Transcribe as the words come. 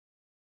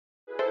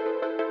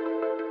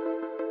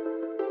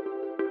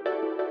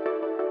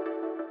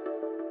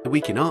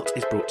Week in Art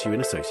is brought to you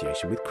in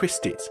association with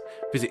Christie's.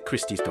 Visit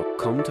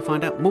christies.com to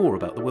find out more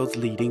about the world's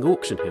leading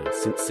auction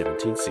house since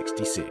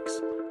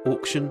 1766.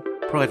 Auction,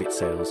 private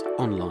sales,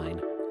 online,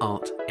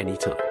 art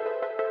anytime.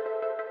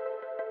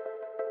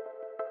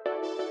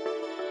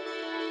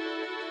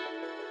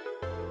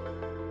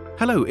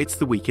 Hello, it's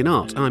The Week in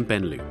Art. I'm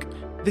Ben Luke.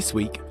 This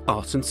week,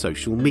 art and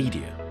social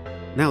media.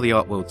 Now the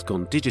art world's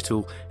gone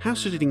digital, how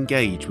should it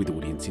engage with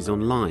audiences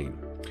online?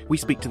 We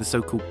speak to the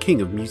so-called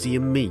king of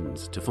museum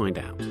memes to find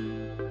out.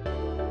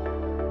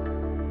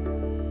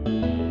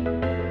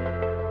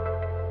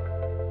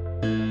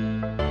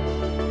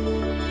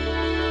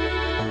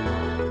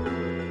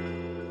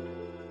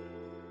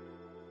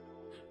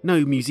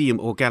 No museum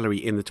or gallery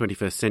in the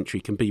 21st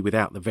century can be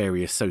without the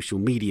various social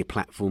media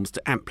platforms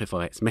to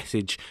amplify its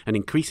message and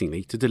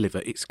increasingly to deliver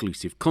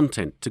exclusive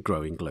content to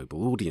growing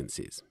global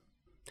audiences.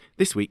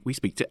 This week we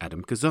speak to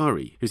Adam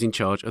Kazari, who's in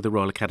charge of the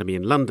Royal Academy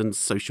in London's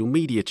social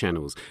media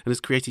channels and has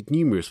created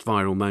numerous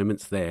viral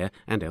moments there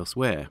and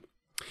elsewhere.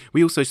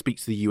 We also speak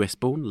to the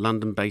US-born,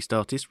 London-based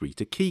artist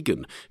Rita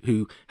Keegan,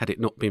 who, had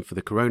it not been for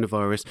the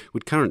coronavirus,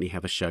 would currently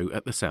have a show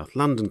at the South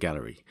London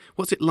Gallery.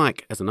 What's it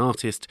like, as an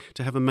artist,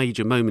 to have a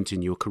major moment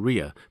in your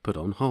career put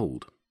on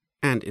hold?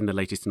 And in the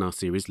latest in our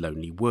series,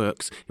 Lonely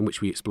Works, in which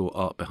we explore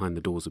art behind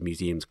the doors of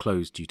museums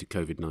closed due to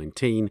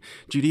COVID-19,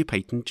 Julia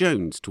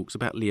Peyton-Jones talks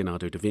about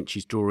Leonardo da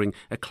Vinci's drawing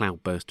A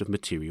Cloudburst of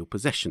Material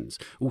Possessions,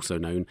 also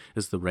known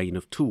as The Reign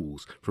of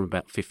Tools, from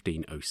about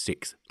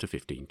 1506 to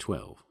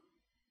 1512.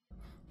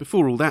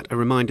 Before all that, a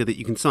reminder that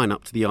you can sign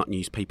up to the Art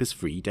Newspaper's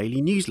free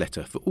daily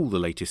newsletter for all the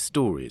latest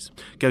stories.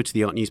 Go to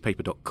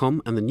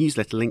theartnewspaper.com and the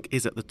newsletter link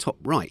is at the top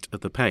right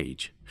of the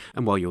page.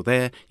 And while you're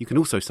there, you can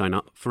also sign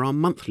up for our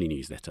monthly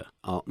newsletter,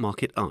 Art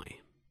Market Eye.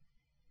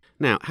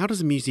 Now, how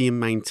does a museum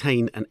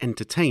maintain and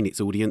entertain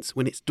its audience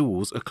when its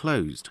doors are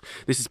closed?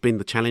 This has been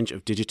the challenge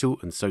of digital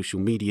and social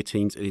media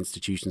teams at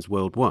institutions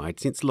worldwide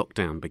since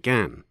lockdown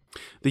began.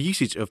 The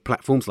usage of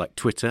platforms like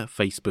Twitter,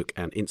 Facebook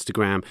and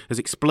Instagram has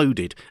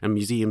exploded, and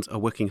museums are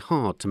working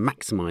hard to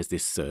maximise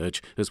this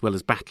surge as well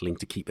as battling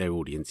to keep their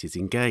audiences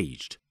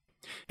engaged.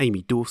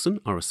 Amy Dawson,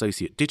 our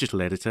Associate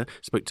Digital Editor,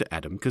 spoke to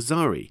Adam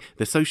Kazari,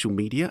 the social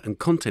media and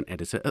content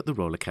editor at the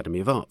Royal Academy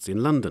of Arts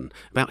in London,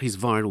 about his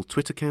viral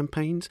Twitter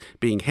campaigns,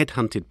 being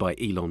headhunted by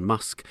Elon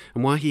Musk,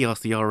 and why he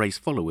asked the RA's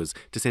followers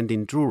to send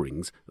in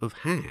drawings of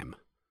ham.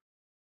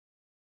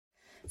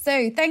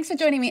 So, thanks for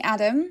joining me,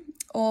 Adam,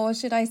 or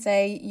should I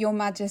say Your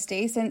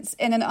Majesty, since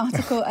in an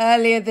article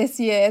earlier this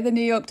year, the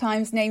New York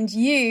Times named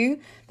you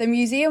the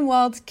museum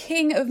world's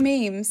king of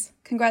memes.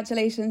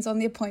 Congratulations on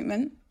the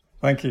appointment.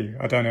 Thank you.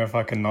 I don't know if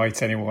I can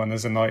knight anyone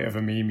as a knight of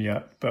a meme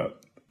yet,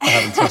 but I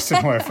haven't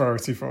tested my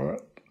authority for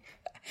it.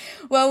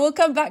 Well, we'll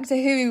come back to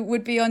who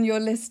would be on your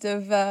list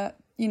of,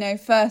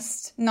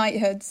 first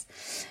knighthoods.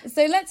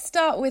 So let's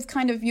start with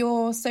kind of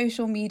your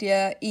social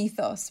media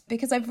ethos,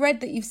 because I've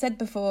read that you've said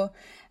before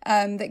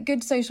that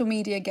good social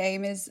media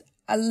game is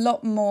a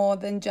lot more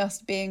than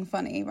just being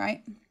funny,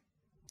 right?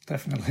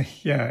 Definitely.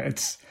 Yeah,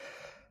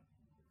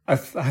 I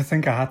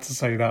think I had to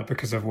say that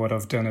because of what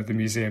I've done at the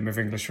Museum of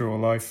English Rural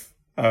Life.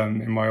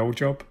 In my old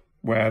job,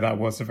 where that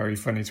was a very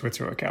funny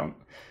Twitter account,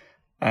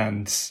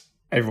 and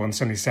everyone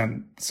suddenly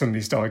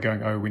started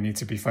going, oh, we need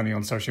to be funny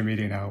on social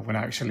media now, when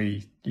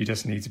actually you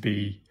just need to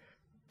be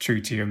true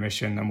to your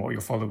mission and what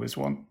your followers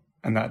want,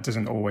 and that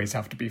doesn't always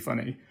have to be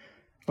funny.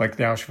 Like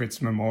the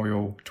Auschwitz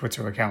Memorial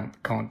Twitter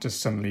account can't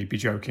just suddenly be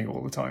joking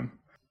all the time,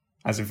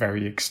 as a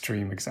very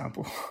extreme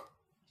example.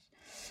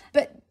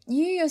 But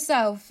you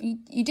yourself,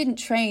 you didn't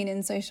train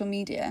in social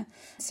media.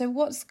 So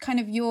what's kind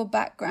of your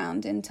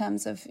background in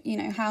terms of,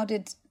 how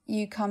did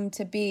you come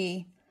to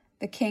be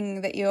the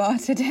king that you are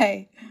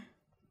today?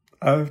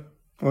 Well,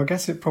 I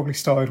guess it probably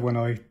started when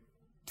I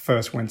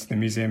first went to the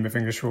Museum of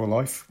English Rural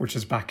Life, which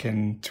is back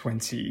in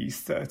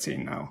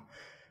 2013 now,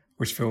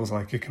 which feels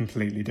like a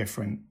completely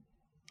different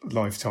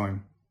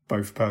lifetime,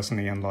 both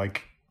personally and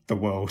like the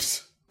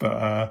world.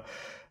 But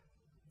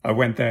I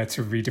went there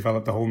to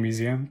redevelop the whole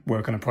museum,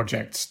 work on a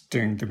project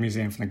doing the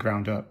museum from the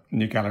ground up,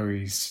 new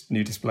galleries,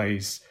 new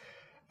displays.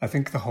 I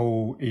think the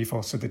whole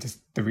ethos of the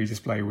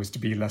redisplay was to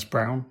be less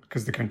brown,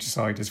 because the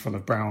countryside is full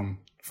of brown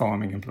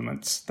farming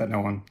implements that no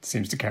one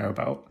seems to care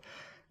about.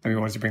 And we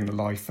wanted to bring the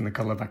life and the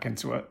colour back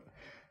into it.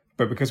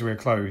 But because we were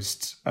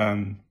closed,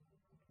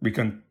 we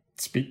couldn't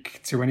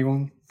speak to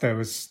anyone. There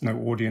was no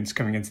audience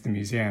coming into the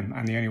museum,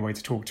 and the only way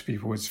to talk to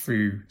people was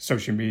through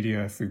social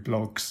media, through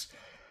blogs,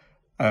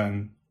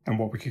 and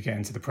what we could get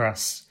into the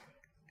press.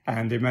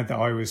 And it meant that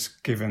I was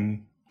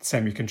given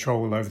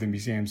semi-control over the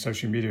museum's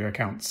social media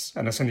accounts.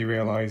 And I suddenly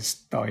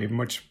realised that I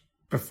much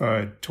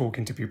preferred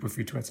talking to people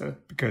through Twitter,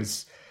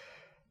 because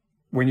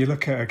when you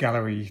look at a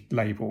gallery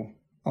label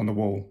on the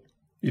wall,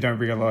 you don't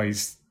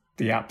realise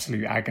the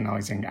absolute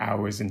agonising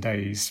hours and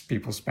days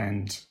people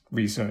spend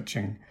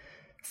researching,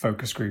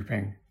 focus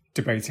grouping,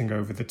 debating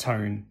over the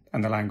tone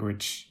and the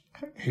language,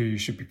 who you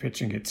should be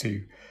pitching it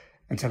to,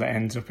 until it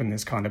ends up in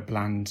this kind of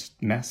bland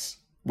mess,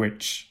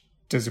 which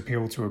does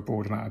appeal to a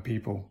broad amount of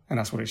people, and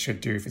that's what it should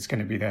do if it's going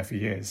to be there for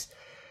years.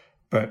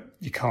 but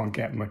you can't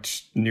get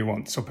much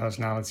nuance or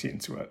personality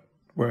into it.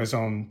 Whereas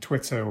on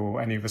Twitter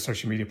or any other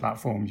social media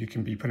platform, you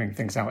can be putting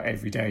things out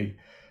every day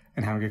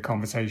and having a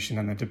conversation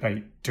and a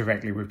debate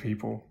directly with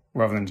people,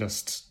 rather than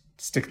just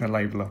sticking a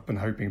label up and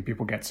hoping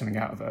people get something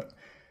out of it.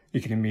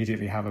 You can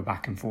immediately have a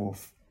back and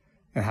forth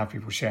and have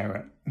people share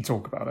it and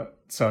talk about it.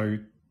 So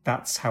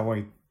that's how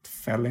I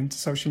fell into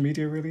social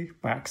media, really,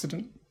 by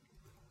accident.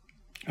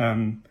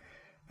 And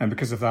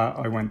because of that,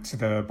 I went to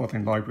the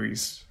Bodleian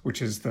Libraries,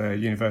 which is the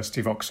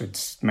University of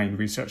Oxford's main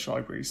research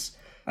libraries,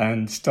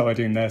 and started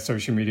doing their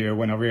social media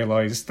when I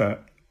realised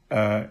that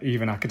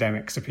even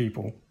academics are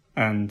people,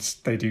 and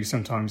they do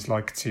sometimes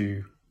like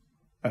to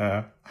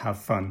have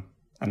fun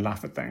and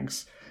laugh at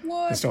things.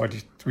 What?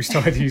 We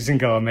started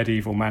using our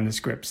medieval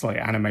manuscripts, like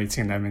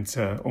animating them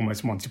into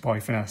almost Monty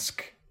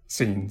Python-esque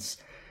scenes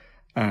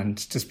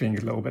and just being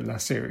a little bit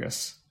less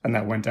serious. And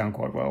that went down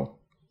quite well.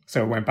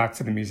 So I went back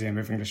to the Museum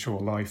of English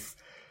Rural Life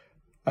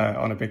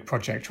on a big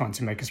project trying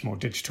to make us more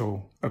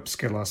digital,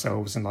 upskill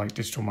ourselves in like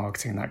digital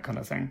marketing, that kind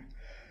of thing.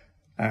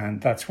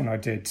 And that's when I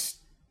did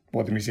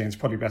what the museum's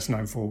probably best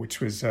known for,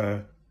 which was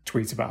a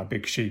tweet about a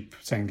big sheep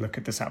saying, "Look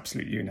at this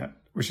absolute unit,"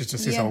 which is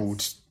just this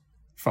old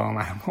farm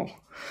animal.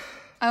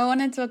 I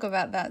want to talk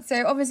about that.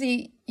 So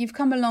obviously you've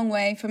come a long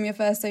way from your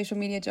first social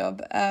media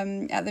job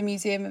at the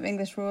Museum of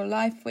English Rural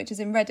Life, which is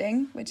in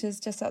Reading, which is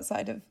just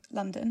outside of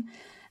London.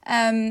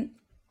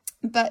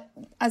 But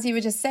as you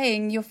were just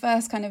saying, your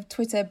first kind of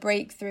Twitter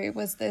breakthrough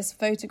was this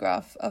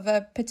photograph of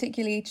a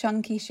particularly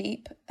chunky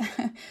sheep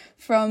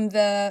from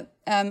the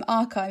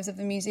archives of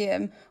the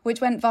museum, which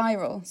went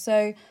viral.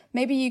 So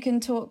maybe you can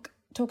talk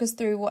us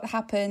through what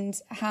happened,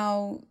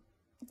 how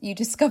you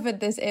discovered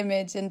this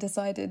image and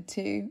decided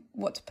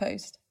what to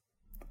post.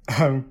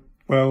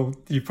 Well,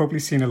 you've probably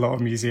seen a lot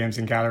of museums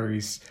and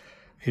galleries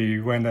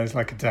who, when there's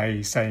like a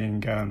day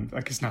saying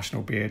like it's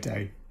National Beer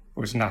Day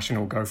or it's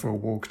National Go for a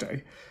Walk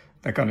Day,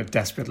 they're kind of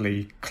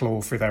desperately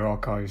claw through their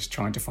archives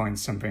trying to find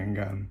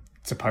something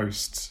to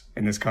post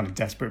in this kind of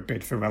desperate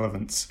bid for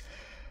relevance.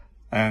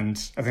 And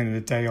at the end of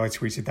the day, I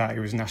tweeted that it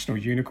was National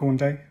Unicorn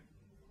Day.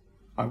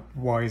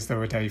 Why is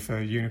there a day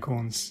for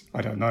unicorns?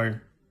 I don't know.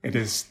 It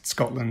is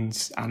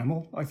Scotland's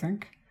animal, I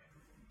think.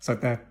 It's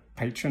like their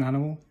patron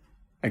animal.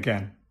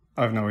 Again,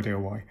 I have no idea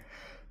why.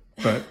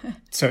 But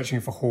searching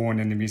for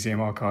horn in the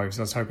museum archives,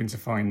 I was hoping to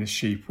find this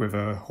sheep with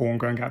a horn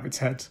growing out of its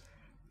head.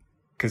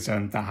 Because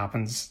that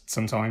happens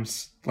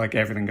sometimes. Like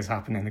everything has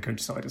happened in the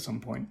countryside at some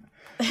point.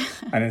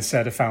 And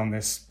instead I found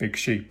this big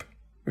sheep,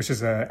 which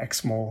is a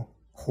Exmoor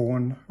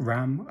horn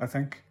ram, I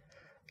think.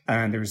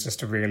 And it was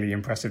just a really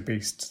impressive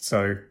beast.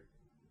 So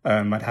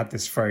I'd had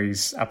this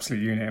phrase,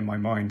 absolute unit, in my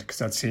mind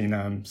because I'd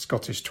seen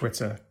Scottish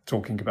Twitter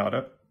talking about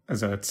it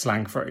as a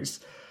slang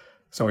phrase.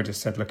 So I just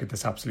said, "Look at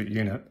this absolute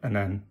unit." And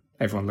then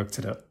everyone looked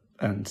at it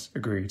and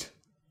agreed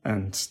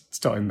and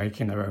started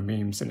making their own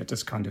memes, and it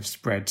just kind of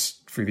spread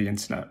through the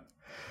internet.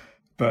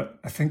 But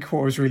I think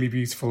what was really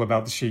beautiful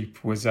about the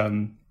sheep was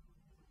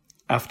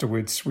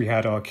afterwards we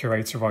had our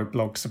curator write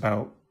blogs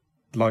about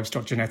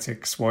livestock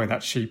genetics, why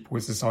that sheep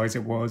was the size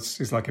it was.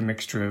 It's like a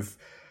mixture of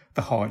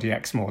the hardy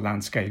Exmoor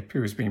landscape,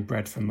 who was being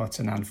bred for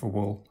mutton and for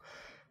wool,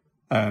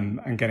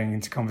 and getting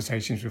into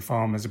conversations with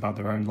farmers about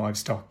their own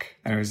livestock.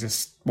 And it was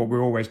just what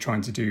we're always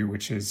trying to do,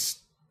 which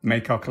is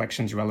make our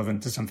collections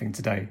relevant to something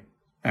today.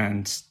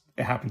 And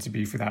it happened to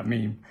be for that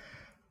meme.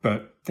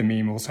 But the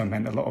meme also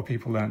meant a lot of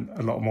people learned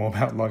a lot more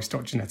about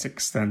livestock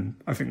genetics than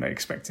I think they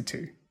expected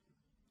to.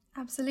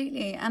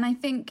 Absolutely. And I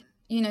think,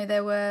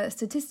 there were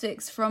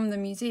statistics from the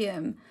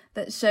museum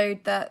that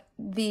showed that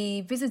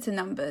the visitor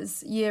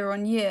numbers year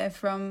on year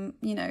from,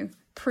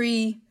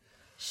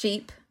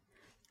 pre-sheep,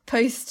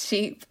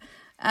 post-sheep,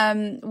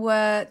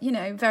 were,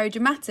 very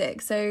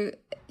dramatic. So,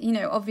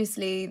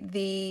 obviously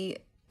the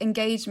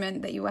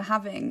engagement that you were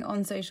having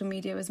on social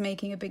media was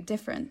making a big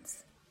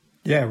difference.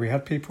 Yeah, we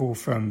had people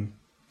from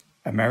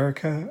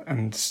America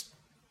and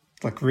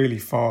like really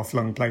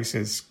far-flung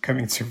places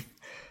coming to...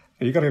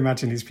 You got to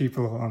imagine these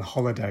people are on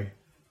holiday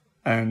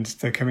and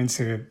they're coming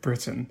to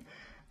Britain,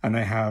 and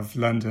they have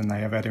London, they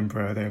have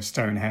Edinburgh, they have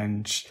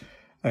Stonehenge,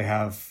 they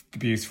have the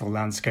beautiful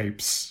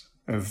landscapes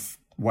of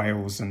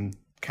Wales and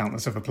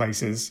countless other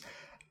places,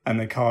 and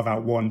they carve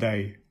out one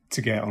day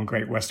to get on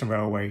Great Western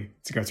Railway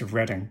to go to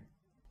Reading,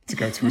 to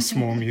go to a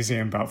small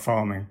museum about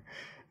farming,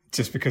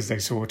 just because they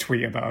saw a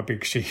tweet about a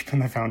big sheep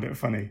and they found it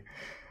funny.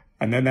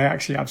 And then they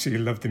actually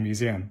absolutely loved the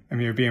museum. I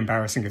mean, it would be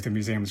embarrassing if the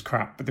museum was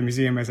crap, but the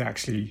museum is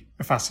actually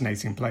a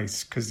fascinating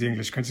place because the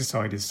English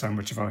countryside is so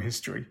much of our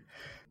history.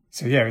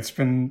 So yeah, it's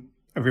been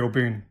a real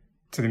boon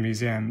to the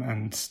museum,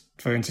 and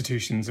for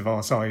institutions of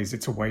our size,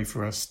 it's a way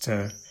for us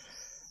to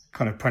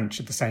kind of punch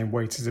at the same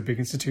weight as the big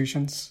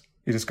institutions.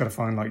 You just got to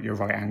find like your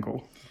right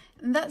angle.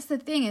 And that's the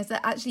thing, is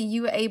that actually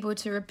you were able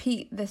to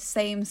repeat the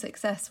same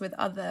success with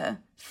other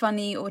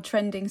funny or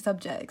trending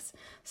subjects.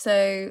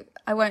 So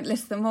I won't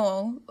list them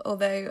all,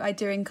 although I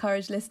do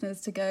encourage listeners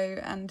to go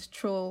and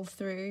trawl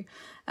through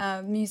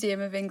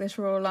Museum of English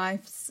Rural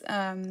Life's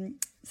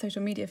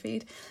social media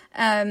feed.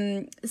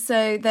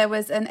 So there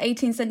was an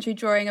 18th century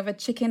drawing of a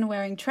chicken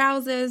wearing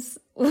trousers,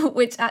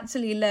 which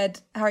actually led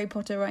Harry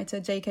Potter writer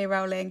J.K.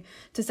 Rowling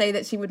to say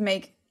that she would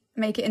make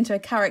it into a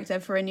character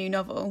for a new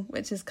novel,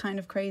 which is kind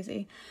of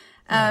crazy.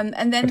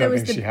 And then there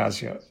was she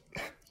has yet.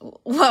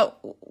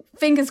 Well,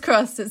 fingers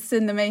crossed, it's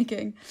in the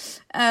making.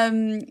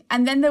 And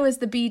then there was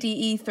the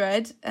BDE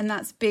thread, and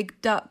that's Big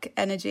Duck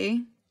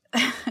Energy,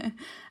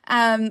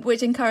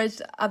 which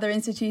encouraged other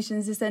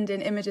institutions to send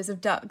in images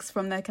of ducks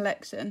from their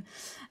collection.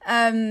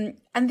 And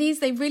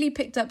they really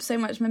picked up so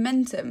much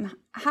momentum.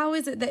 How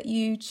is it that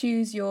you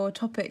choose your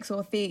topics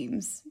or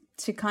themes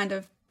to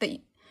that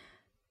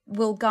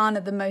will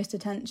garner the most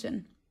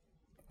attention?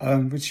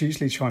 It's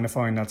usually trying to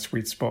find that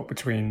sweet spot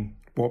between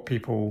what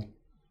people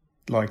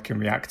like and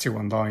react to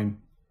online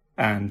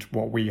and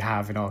what we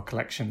have in our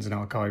collections and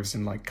archives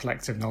and like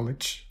collective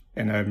knowledge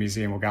in a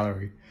museum or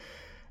gallery.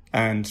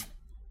 And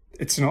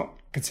it's not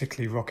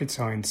particularly rocket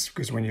science,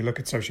 because when you look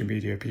at social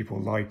media, people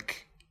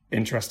like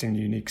interesting,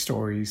 unique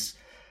stories.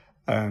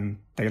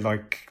 They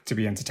like to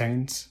be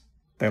entertained.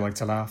 They like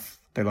to laugh.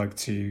 They like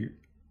to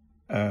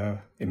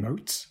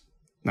emote,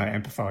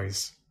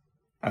 empathize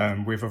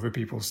with other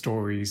people's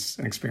stories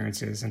and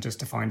experiences, and just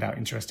to find out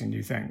interesting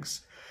new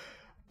things.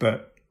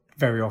 But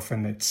very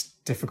often it's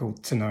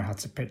difficult to know how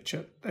to pitch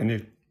it.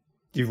 And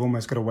you've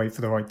almost got to wait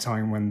for the right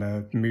time when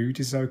the mood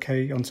is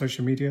okay on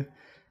social media.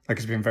 Like,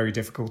 it's been very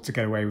difficult to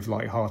get away with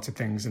light-hearted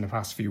things in the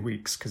past few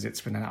weeks because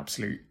it's been an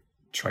absolute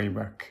train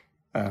wreck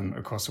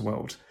across the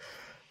world.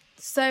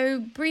 So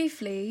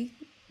briefly,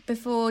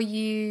 before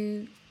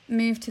you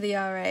moved to the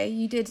RA,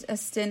 you did a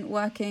stint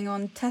working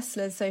on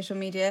Tesla's social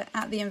media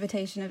at the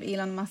invitation of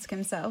Elon Musk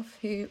himself,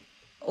 who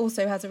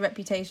also has a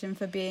reputation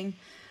for being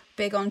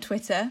big on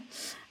Twitter.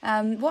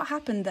 What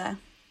happened there?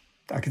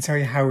 I can tell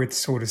you how it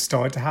sort of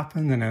started to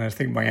happen, and then I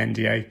think my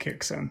NDA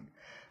kicks in.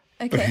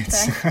 Okay,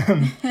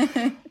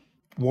 fair.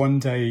 One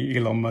day,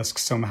 Elon Musk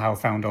somehow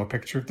found our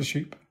picture of the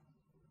sheep,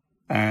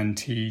 and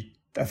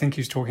I think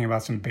he was talking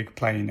about some big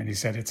plane, and he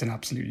said it's an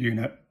absolute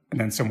unit, and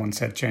then someone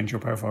said, change your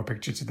profile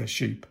picture to the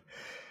sheep.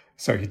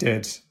 So he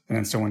did, and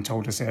then someone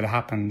told us it had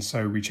happened,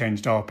 so we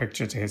changed our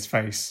picture to his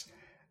face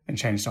and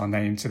changed our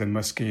name to the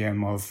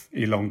Muskium of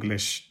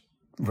Elonglish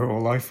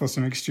Rural Life or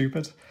something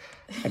stupid,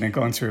 and then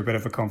got into a bit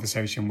of a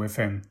conversation with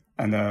him.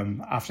 And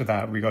after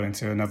that, we got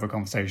into another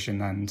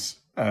conversation, and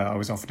I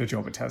was offered a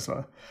job at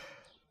Tesla,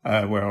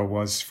 where I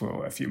was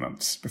for a few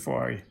months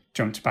before I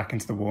jumped back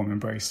into the warm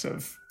embrace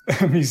of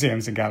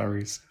museums and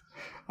galleries.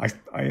 I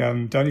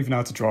don't even know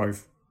how to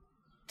drive,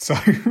 so...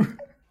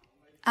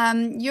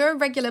 You're a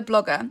regular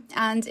blogger,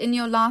 and in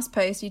your last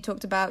post, you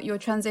talked about your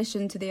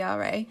transition to the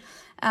RA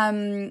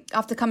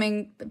after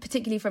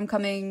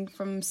coming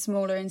from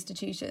smaller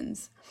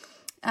institutions.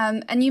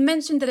 And you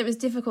mentioned that it was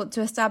difficult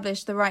to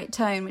establish the right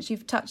tone, which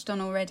you've touched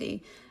on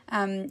already,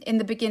 in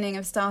the beginning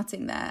of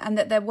starting there, and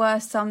that there were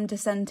some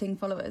dissenting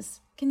followers.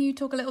 Can you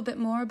talk a little bit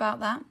more about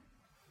that?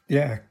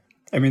 Yeah.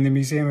 I mean, the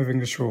Museum of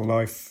English Rural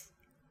Life,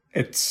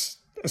 it's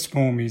a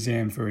small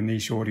museum for a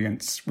niche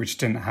audience which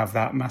didn't have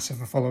that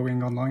massive a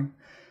following online.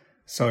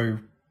 So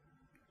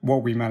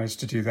what we managed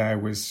to do there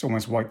was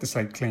almost wipe the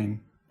slate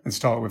clean and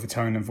start with a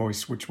tone and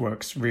voice which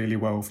works really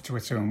well for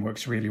Twitter and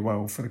works really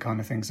well for the kind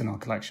of things in our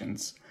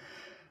collections.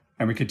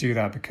 And we could do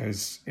that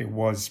because it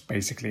was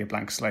basically a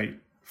blank slate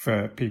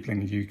for people in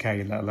the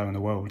UK, let alone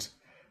the world.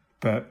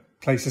 But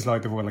places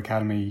like the Royal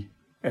Academy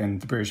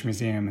and the British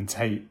Museum and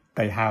Tate,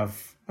 they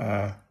have,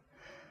 I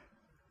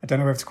don't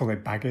know whether to call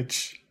it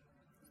baggage,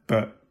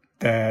 but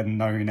they're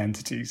known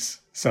entities.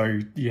 So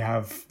you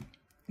have,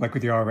 like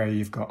with the RA,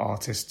 you've got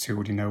artists who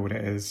already know what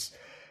it is.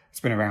 It's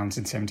been around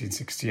since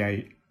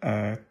 1768.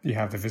 You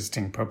have the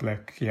visiting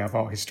public, you have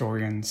art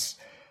historians.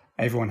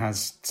 Everyone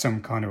has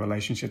some kind of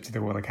relationship to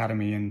the Royal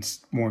Academy, and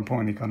more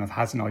importantly, kind of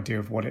has an idea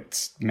of what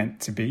it's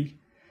meant to be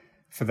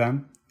for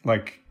them.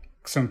 Like,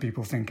 some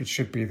people think it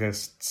should be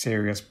this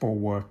serious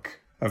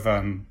bulwark of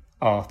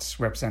art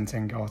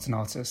representing art and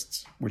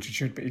artists, which it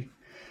should be.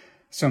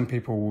 Some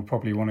people will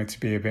probably want it to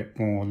be a bit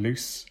more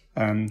loose,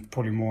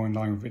 probably more in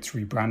line with its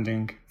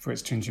rebranding for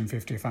its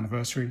 250th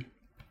anniversary.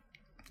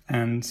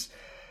 And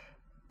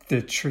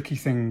the tricky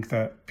thing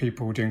that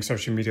people doing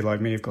social media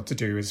like me have got to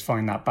do is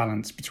find that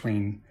balance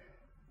between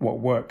what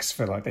works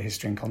for like the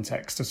history and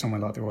context of somewhere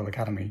like the Royal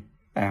Academy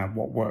and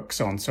what works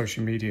on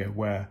social media,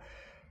 where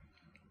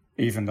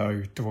even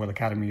though the Royal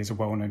Academy is a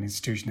well-known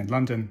institution in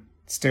London,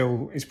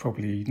 still is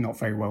probably not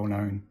very well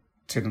known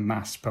to the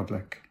mass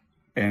public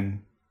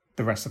in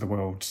the rest of the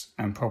world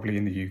and probably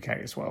in the UK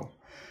as well.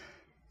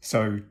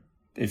 So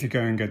if you're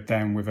going at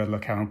them with a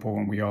look how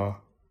important we are,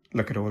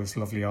 look at all this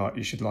lovely art,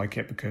 you should like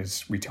it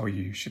because we tell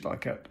you should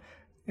like it,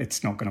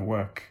 it's not going to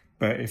work.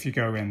 But if you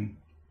go in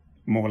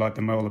more like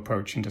the Merle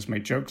approach and just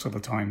make jokes all the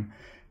time,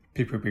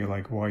 people will be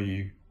like, why are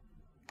you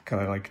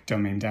kind of like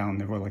dumbing down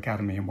the Royal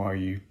Academy, and why are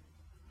you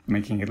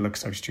making it look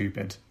so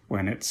stupid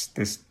when it's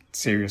this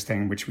serious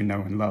thing which we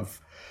know and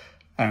love?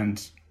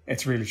 And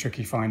it's really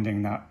tricky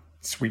finding that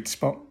sweet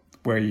spot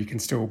where you can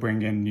still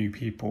bring in new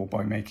people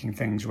by making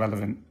things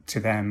relevant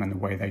to them and the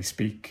way they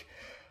speak,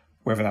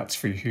 whether that's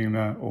through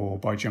humour or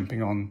by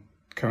jumping on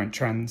current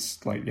trends.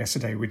 Like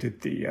yesterday we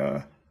did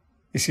the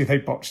You see, they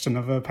botched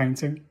another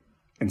painting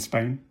in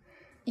Spain.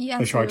 Yes,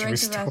 they tried to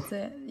restore about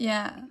it.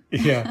 Yeah.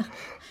 Yeah.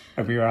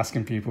 And we were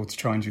asking people to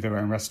try and do their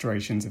own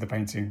restorations of the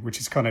painting, which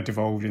has kind of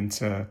devolved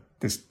into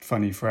this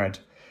funny thread.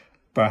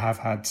 But I have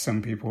had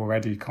some people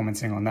already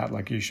commenting on that,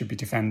 like, you should be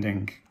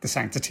defending the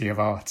sanctity of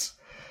art.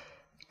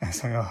 And I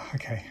say, oh,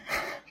 okay.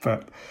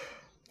 But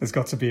there's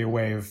got to be a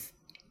way of,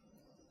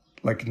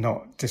 like,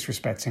 not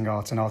disrespecting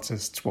art and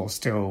artists while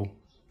still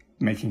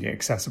making it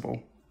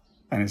accessible.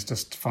 And it's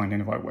just finding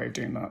the right way of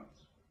doing that.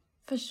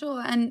 For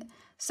sure. And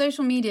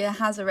social media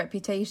has a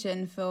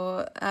reputation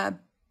for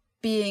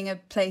being a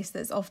place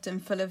that's often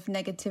full of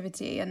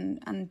negativity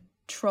and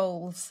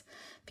trolls,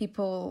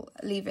 people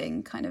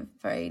leaving kind of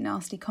very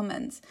nasty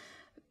comments.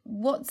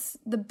 What's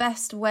the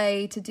best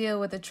way to deal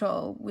with a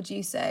troll, would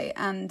you say?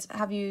 And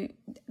have you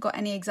got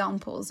any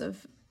examples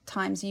of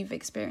times you've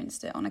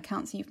experienced it on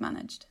accounts you've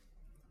managed?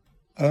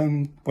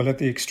 Well, at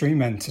the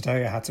extreme end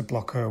today, I had to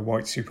block a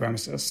white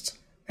supremacist,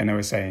 and they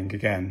were saying,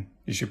 again,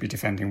 you should be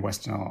defending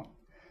Western art.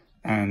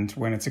 And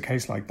when it's a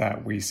case like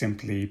that, we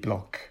simply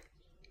block,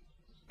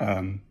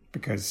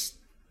 because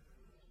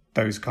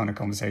those kind of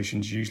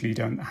conversations usually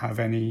don't have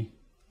any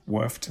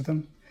worth to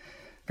them,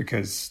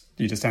 because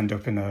you just end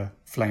up in a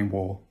flame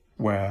war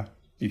where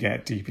you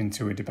get deep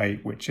into a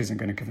debate which isn't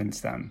going to convince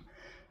them.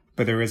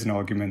 But there is an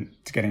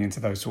argument to getting into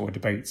those sort of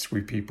debates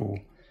with people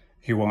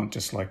who aren't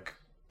just like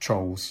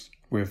trolls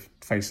with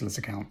faceless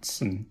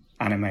accounts and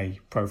anime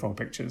profile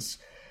pictures,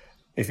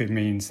 if it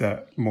means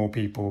that more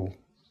people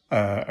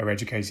are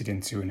educated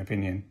into an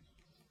opinion.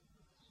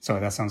 So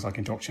that sounds like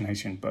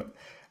indoctrination, but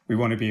we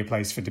want to be a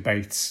place for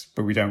debates,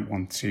 but we don't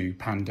want to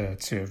pander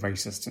to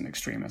racist and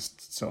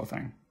extremist sort of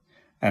thing.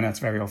 And that's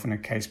very often a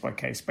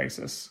case-by-case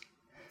basis.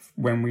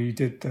 When we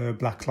did the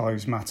Black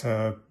Lives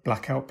Matter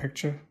blackout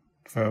picture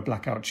for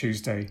Blackout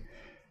Tuesday,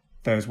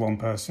 there was one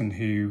person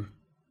who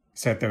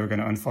said they were going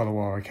to unfollow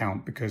our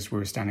account because we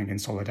were standing in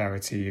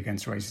solidarity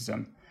against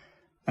racism.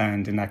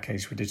 And in that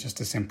case, we did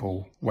just a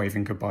simple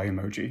waving goodbye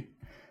emoji.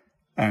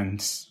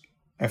 And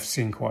I've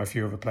seen quite a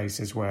few other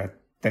places where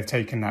they've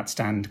taken that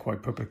stand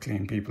quite publicly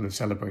and people have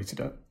celebrated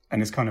it.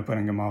 And it's kind of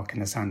putting a mark in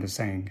the sand of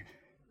saying,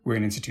 we're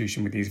an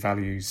institution with these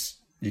values,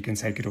 you can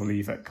take it or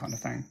leave it kind of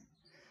thing.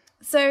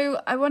 So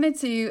I wanted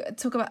to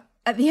talk about,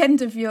 at the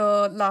end of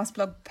your last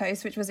blog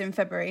post, which was in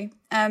February,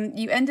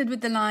 you ended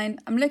with the line,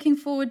 I'm looking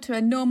forward to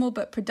a normal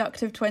but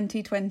productive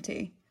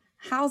 2020.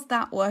 How's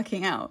that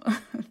working out?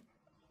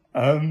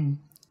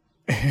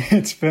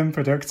 It's been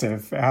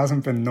productive. It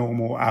hasn't been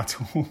normal at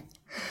all.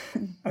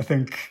 I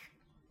think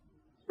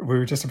we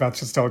were just about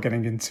to start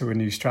getting into a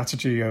new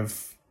strategy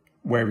of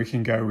where we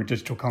can go with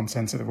digital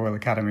content at the Royal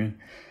Academy.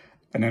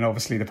 And then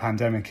obviously the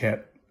pandemic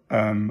hit.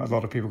 A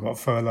lot of people got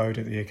furloughed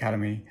at the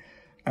Academy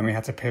and we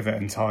had to pivot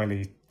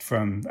entirely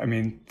from,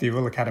 the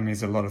Royal Academy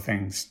is a lot of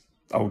things.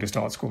 Oldest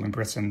art school in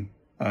Britain,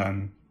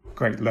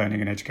 great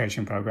learning and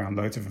education program,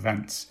 loads of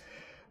events.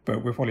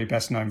 But we're probably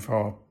best known for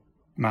our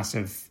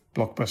massive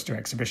blockbuster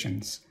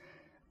exhibitions.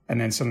 And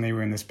then suddenly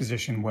we're in this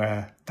position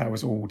where that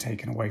was all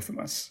taken away from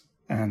us.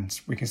 And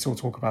we can still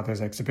talk about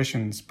those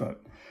exhibitions,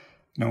 but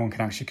no one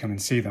can actually come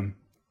and see them.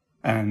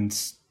 And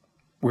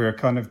we're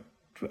kind of,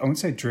 I wouldn't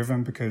say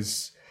driven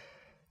because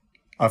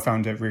I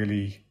found it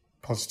really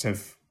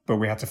positive, but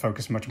we had to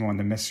focus much more on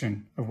the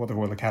mission of what the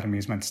Royal Academy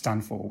is meant to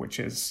stand for, which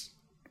is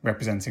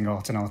representing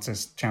art and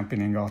artists,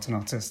 championing art and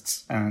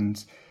artists,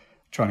 and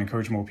trying to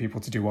encourage more people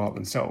to do art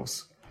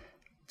themselves.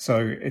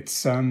 So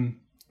it's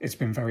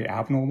been very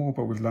abnormal,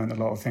 but we've learned a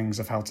lot of things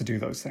of how to do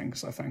those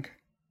things, I think.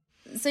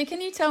 So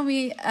can you tell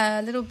me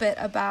a little bit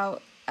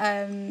about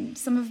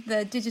some of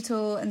the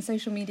digital and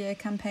social media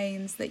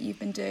campaigns that you've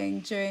been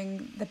doing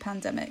during the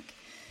pandemic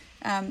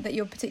that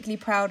you're particularly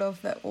proud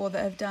of or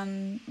that have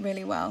done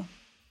really well?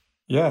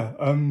 Yeah,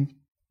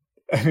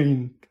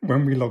 when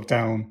we locked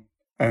down,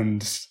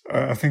 and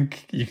I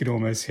think you could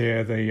almost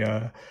hear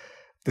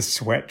the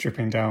sweat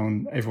dripping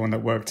down everyone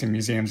that worked in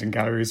museums and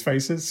galleries'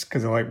 faces,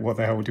 because they're like, what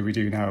the hell do we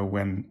do now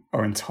when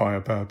our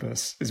entire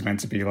purpose is meant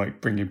to be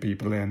like bringing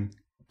people in,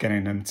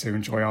 getting them to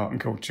enjoy art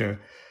and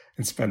culture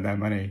and spend their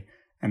money,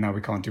 and now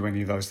we can't do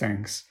any of those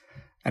things.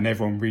 And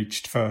everyone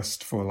reached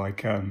first for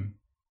like,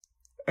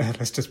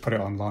 let's just put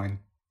it online.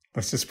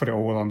 Let's just put it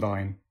all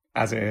online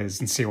as it is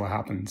and see what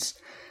happens.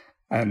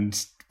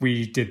 And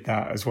we did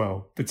that as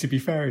well. But to be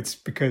fair, it's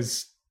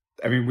because,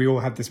 we all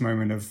had this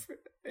moment of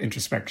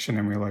introspection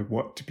and we were like,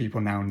 what do people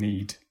now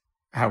need?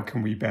 How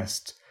can we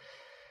best,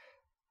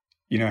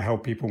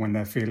 help people when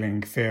they're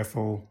feeling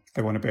fearful,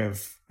 they want a bit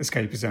of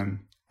escapism,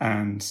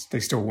 and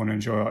they still want to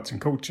enjoy arts and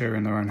culture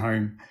in their own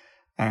home.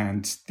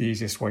 And the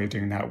easiest way of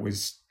doing that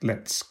was,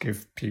 let's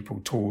give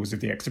people tours of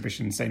the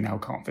exhibitions they now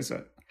can't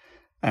visit.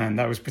 And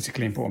that was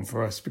particularly important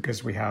for us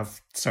because we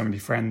have so many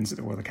friends at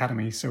the Royal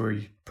Academy. So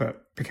we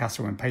put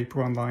Picasso and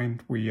paper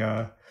online. We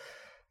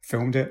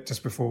filmed it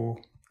just before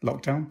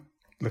lockdown,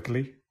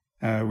 luckily.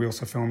 We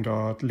also filmed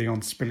our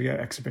Leon Spillier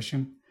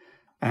exhibition.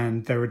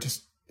 And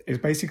it's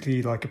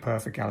basically like a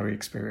perfect gallery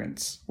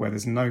experience where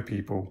there's no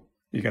people.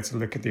 You get to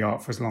look at the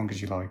art for as long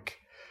as you like.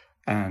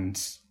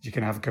 and you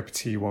can have a cup of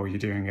tea while you're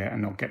doing it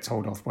and not get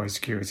told off by a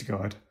security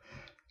guard.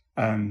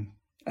 And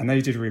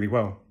they did really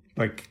well.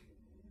 Like,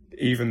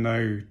 even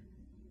though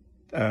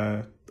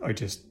I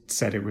just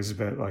said it was a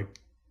bit like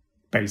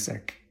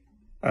basic,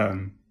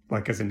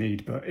 like as a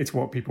need, but it's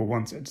what people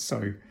wanted.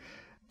 So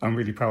I'm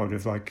really proud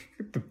of like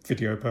the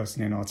video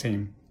person in our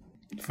team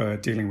for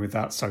dealing with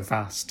that so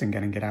fast and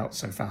getting it out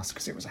so fast,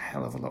 because it was a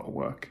hell of a lot of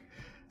work.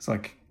 It's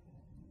like,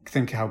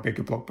 think how big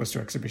a blockbuster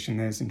exhibition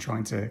is, and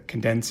trying to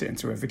condense it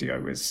into a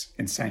video is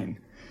insane.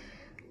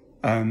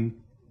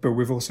 But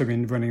we've also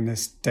been running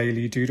this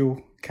daily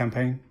doodle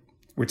campaign,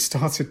 which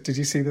started, did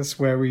you see this,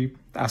 where we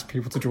asked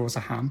people to draw us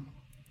a ham?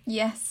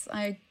 Yes,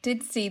 I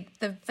did see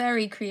the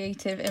very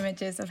creative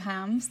images of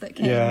hams that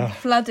came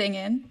flooding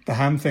in. The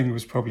ham thing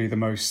was probably the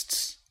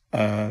most,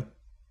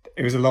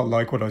 it was a lot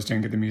like what I was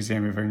doing at the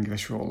Museum of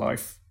English Raw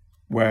Life,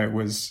 where it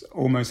was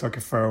almost like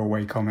a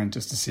throwaway comment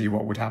just to see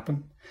what would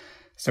happen.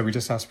 So we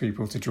just asked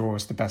people to draw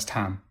us the best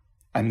ham.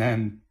 And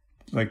then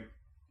like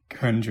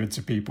hundreds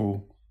of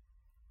people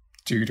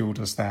doodled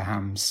us their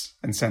hams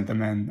and sent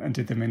them in and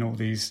did them in all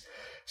these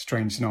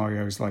strange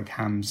scenarios, like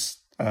hams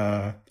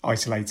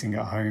isolating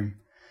at home,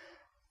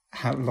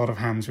 a lot of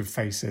hams with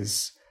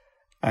faces,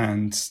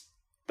 and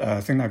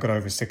I think that got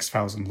over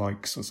 6,000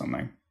 likes or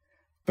something.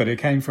 But it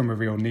came from a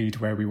real need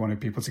where we wanted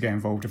people to get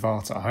involved with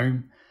art at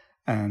home.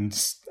 And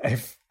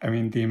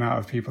the amount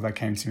of people that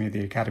came to me at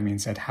the Academy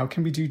and said, how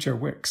can we do Joe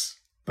Wicks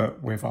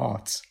but with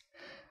art?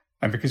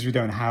 And because we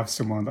don't have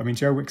someone,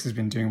 Joe Wicks has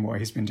been doing what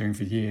he's been doing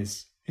for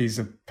years. He's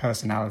a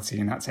personality,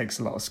 and that takes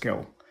a lot of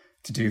skill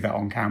to do that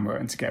on camera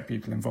and to get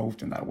people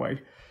involved in that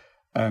way.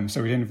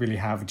 So we didn't really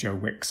have Joe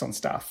Wicks on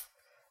staff.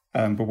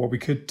 But what we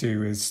could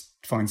do is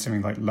find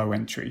something like low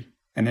entry,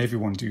 and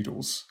everyone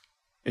doodles.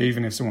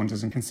 Even if someone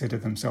doesn't consider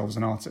themselves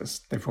an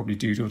artist, they've probably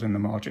doodled in the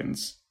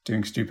margins,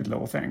 doing stupid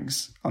little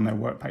things on their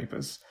work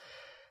papers.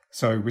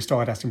 So we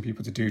started asking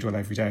people to doodle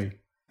every day.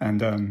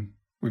 And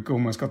we've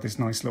almost got this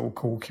nice little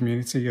cool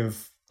community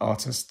of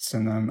artists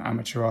and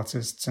amateur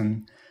artists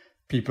and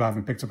people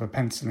haven't picked up a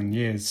pencil in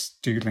years,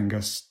 doodling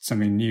us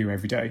something new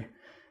every day.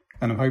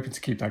 And I'm hoping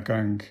to keep that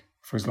going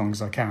for as long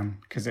as I can,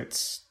 because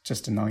it's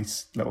just a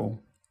nice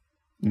little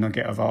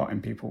nugget of art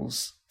in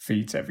people's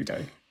feeds every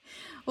day.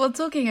 Well,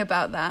 talking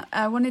about that,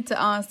 I wanted to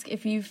ask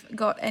if you've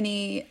got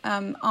any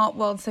Art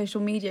World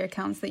social media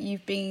accounts that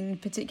you've been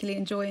particularly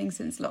enjoying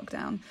since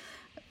lockdown.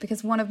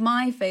 Because one of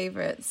my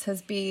favourites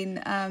has been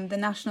the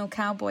National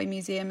Cowboy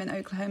Museum in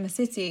Oklahoma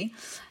City,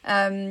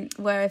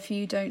 where, if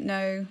you don't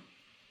know,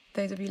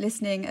 those of you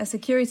listening, a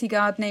security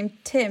guard named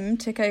Tim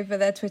took over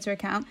their Twitter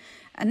account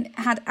and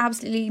had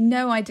absolutely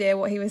no idea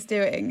what he was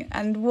doing.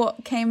 And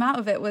what came out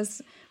of it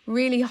was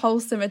really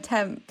wholesome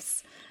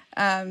attempts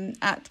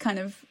at kind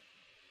of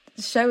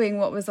showing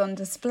what was on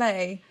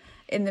display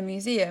in the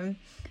museum.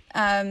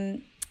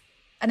 And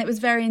it was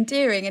very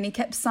endearing, and he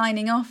kept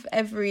signing off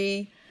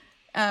every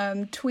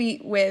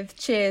tweet with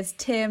 "Cheers,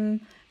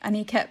 Tim," and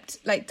he kept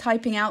like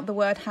typing out the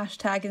word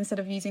hashtag instead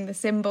of using the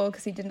symbol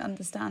because he didn't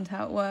understand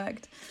how it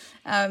worked.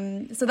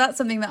 So that's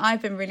something that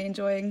I've been really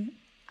enjoying.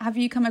 Have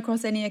you come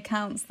across any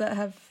accounts that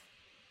have,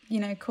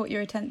 caught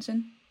your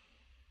attention?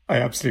 I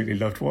absolutely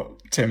loved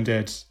what Tim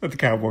did at the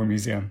Cowboy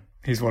Museum.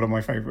 He's one of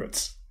my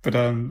favourites. But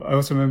I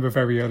also remember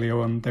very early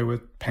on there were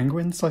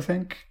penguins, I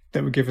think,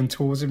 that were given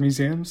tours of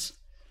museums.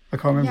 I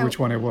can't remember which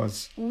one it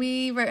was.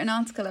 We wrote an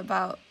article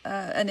about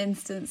an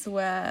instance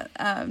where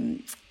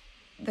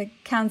the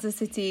Kansas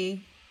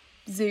City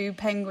Zoo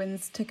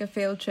penguins took a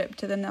field trip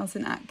to the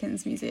Nelson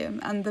Atkins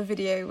Museum, and the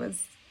video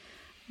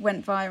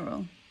went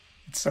viral.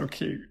 It's so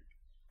cute.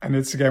 And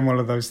it's again one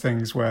of those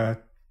things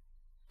where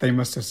they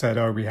must have said,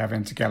 we have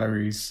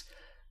intergalleries,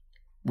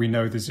 we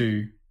know the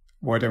zoo,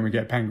 why don't we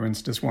get penguins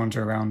to just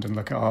wander around and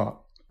look at art?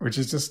 Which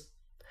is just,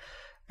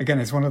 again,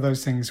 it's one of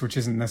those things which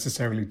isn't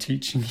necessarily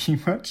teaching you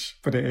much,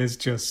 but it is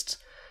just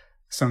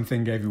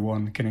something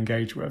everyone can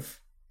engage with.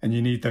 And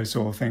you need those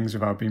sort of things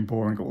without being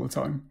boring all the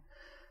time.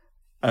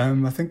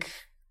 I think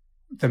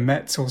the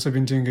Met's also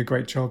been doing a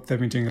great job. They've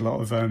been doing a lot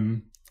of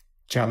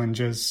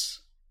challenges,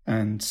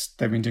 and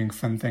they've been doing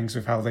fun things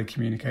with how they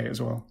communicate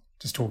as well,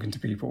 just talking to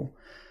people.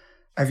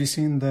 Have you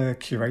seen the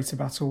curator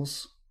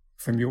battles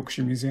from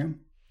Yorkshire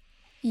Museum?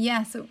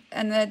 Yes,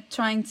 and they're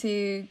trying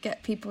to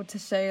get people to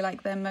show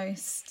like their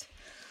most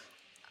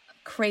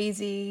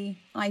crazy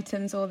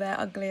items or their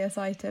ugliest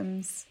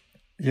items.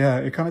 Yeah,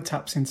 it kind of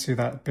taps into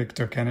that big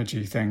duck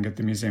energy thing at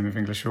the Museum of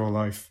English Raw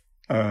Life,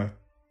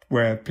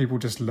 where people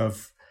just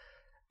love...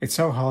 It's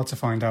so hard to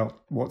find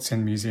out what's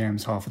in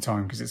museums half the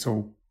time because it's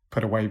all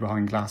put away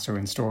behind glass or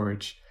in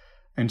storage.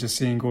 And just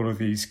seeing all of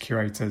these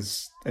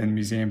curators and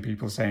museum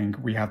people saying,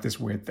 we have this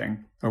weird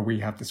thing, or we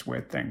have this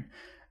weird thing,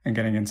 and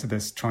getting into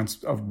this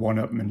of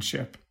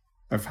one-upmanship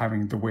of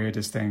having the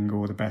weirdest thing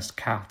or the best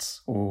cat,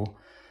 or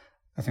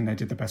I think they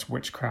did the best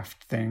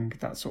witchcraft thing,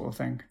 that sort of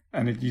thing.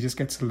 And you just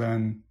get to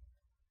learn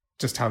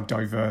just how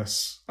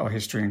diverse our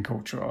history and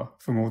culture are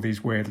from all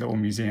these weird little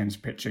museums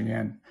pitching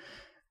in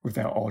with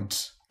their odd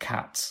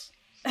cats.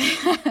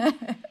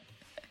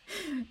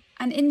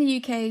 And in the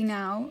UK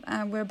now,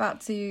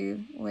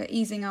 we're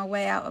easing our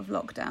way out of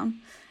lockdown.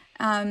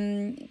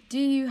 Do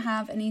you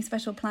have any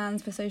special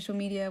plans for social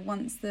media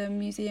once the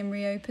museum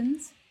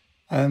reopens?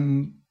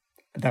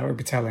 That would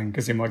be telling,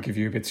 because it might give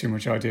you a bit too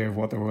much idea of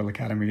what the Royal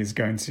Academy is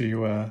going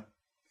to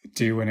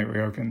do when it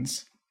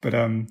reopens. But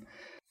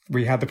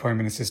we had the Prime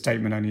Minister's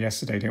statement only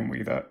yesterday, didn't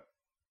we, that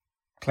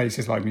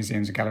places like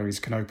museums and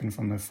galleries can open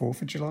from the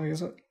 4th of July,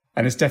 is it?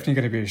 And it's definitely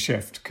going to be a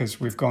shift, because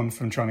we've gone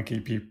from trying to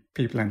keep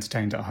people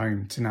entertained at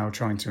home to now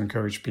trying to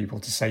encourage people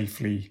to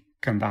safely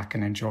come back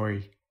and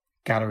enjoy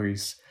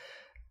galleries.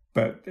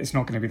 But it's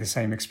not going to be the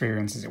same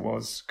experience as it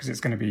was, because it's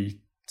going to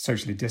be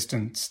socially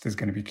distanced, there's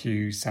going to be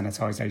queues,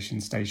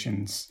 sanitisation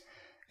stations.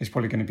 It's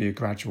probably going to be a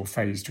gradual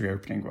phased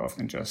reopening rather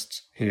than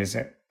just, here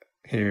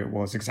it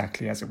was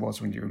exactly as it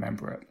was when you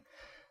remember it.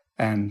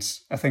 And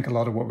I think a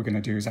lot of what we're going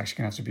to do is actually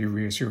going to have to be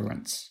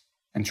reassurance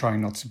and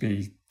trying not to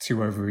be too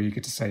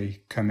overeager to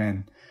say, come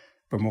in,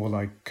 but more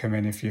like, come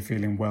in if you're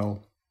feeling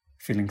well,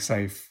 feeling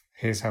safe.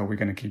 Here's how we're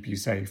going to keep you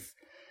safe.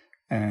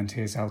 And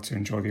here's how to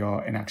enjoy the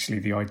art in actually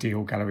the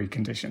ideal gallery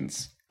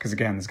conditions. Because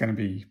again, there's going to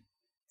be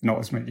not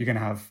as many, you're going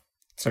to have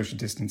social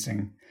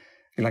distancing.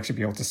 You'll actually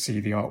be able to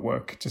see the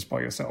artwork just by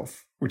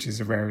yourself, which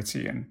is a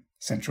rarity in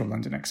central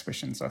London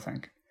exhibitions, I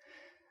think.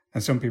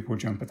 And some people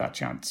jump at that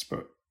chance,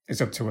 but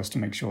it's up to us to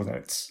make sure that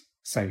it's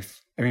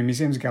safe. I mean,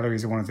 museums and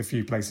galleries are one of the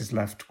few places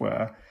left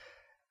where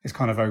it's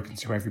kind of open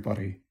to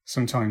everybody.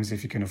 Sometimes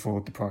if you can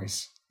afford the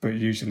price, but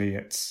usually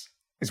it's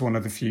one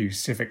of the few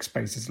civic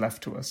spaces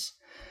left to us.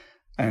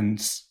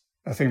 And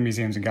I think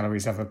museums and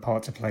galleries have a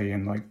part to play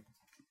in like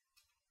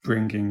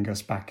bringing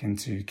us back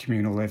into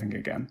communal living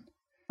again.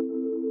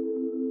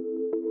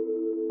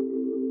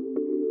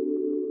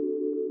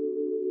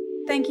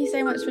 Thank you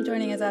so much for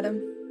joining us, Adam.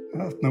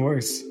 No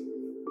worries.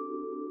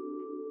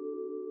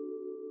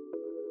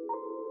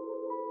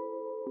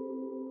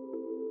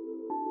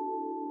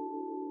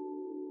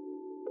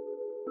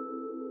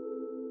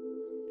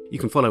 You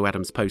can follow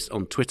Adam's posts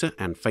on Twitter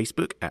and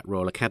Facebook at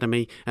Royal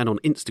Academy and on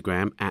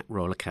Instagram at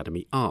Royal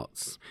Academy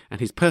Arts. And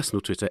his personal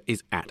Twitter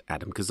is at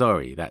Adam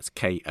Koszary, that's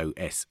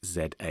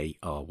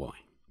Koszary.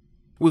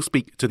 We'll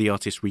speak to the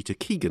artist Rita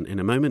Keegan in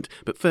a moment,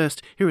 but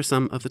first, here are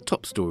some of the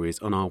top stories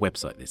on our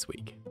website this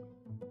week.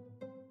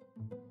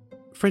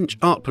 French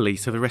art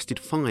police have arrested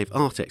 5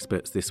 art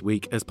experts this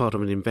week as part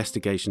of an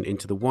investigation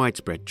into the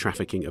widespread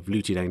trafficking of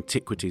looted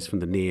antiquities from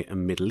the Near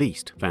and Middle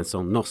East,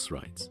 Vincent Noss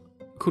writes.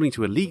 According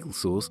to a legal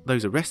source,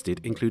 those arrested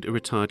include a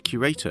retired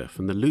curator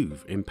from the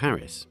Louvre in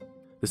Paris.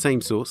 The same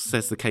source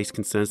says the case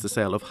concerns the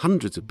sale of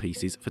hundreds of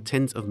pieces for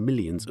tens of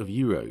millions of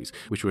euros,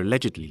 which were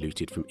allegedly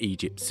looted from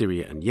Egypt,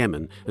 Syria and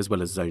Yemen, as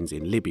well as zones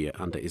in Libya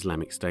under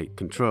Islamic State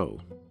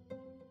control.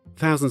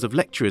 Thousands of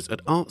lecturers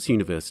at arts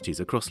universities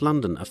across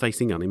London are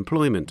facing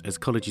unemployment as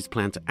colleges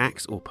plan to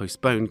axe or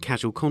postpone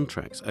casual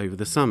contracts over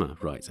the summer,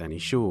 writes Annie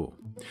Shaw.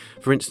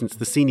 For instance,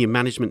 the senior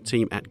management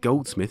team at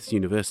Goldsmiths,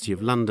 University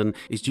of London,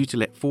 is due to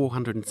let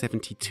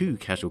 472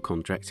 casual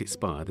contracts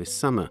expire this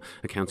summer,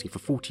 accounting for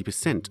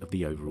 40% of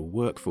the overall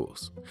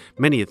workforce.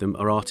 Many of them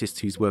are artists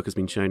whose work has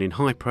been shown in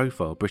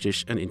high-profile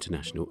British and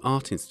international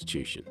art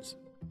institutions.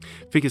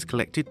 Figures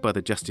collected by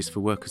the Justice for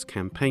Workers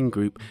campaign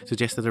group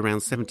suggest that around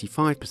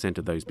 75%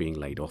 of those being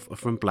laid off are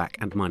from black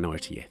and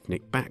minority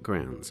ethnic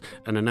backgrounds,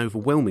 and an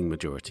overwhelming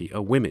majority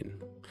are women.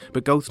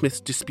 But Goldsmiths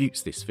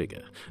disputes this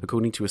figure.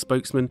 According to a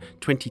spokesman,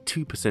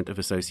 22% of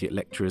associate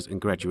lecturers and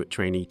graduate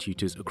trainee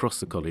tutors across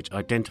the college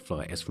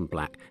identify as from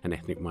black and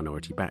ethnic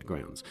minority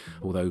backgrounds,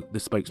 although the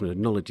spokesman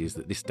acknowledges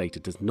that this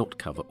data does not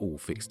cover all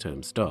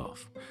fixed-term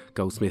staff.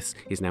 Goldsmiths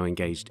is now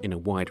engaged in a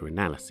wider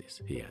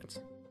analysis, he adds.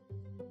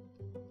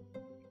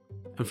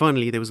 And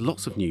finally, there was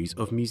lots of news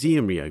of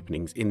museum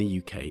reopenings in the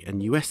UK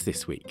and US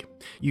this week.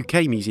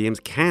 UK museums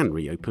can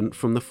reopen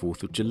from the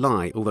 4th of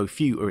July, although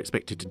few are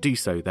expected to do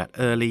so that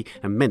early,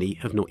 and many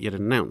have not yet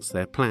announced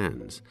their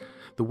plans.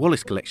 The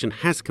Wallace Collection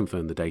has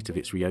confirmed the date of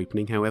its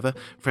reopening, however.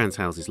 Frans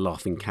Hals'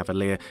 Laughing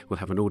Cavalier will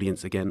have an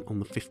audience again on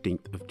the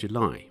 15th of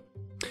July.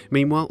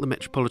 Meanwhile, the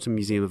Metropolitan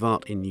Museum of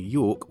Art in New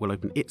York will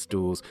open its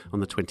doors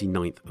on the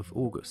 29th of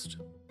August.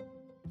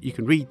 You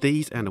can read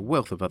these and a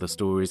wealth of other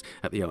stories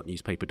at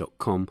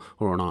theartnewspaper.com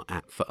or on our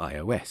app for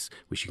iOS,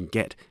 which you can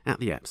get at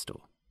the App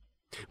Store.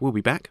 We'll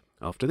be back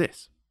after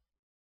this.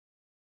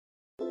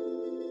 The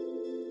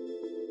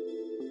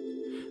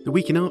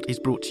Week in Art is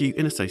brought to you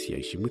in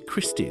association with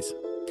Christie's.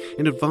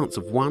 In advance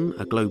of One,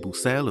 a global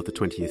sale of the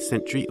 20th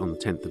century on the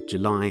 10th of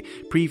July,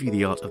 preview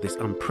the art of this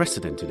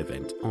unprecedented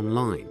event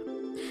online.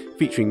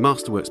 Featuring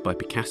masterworks by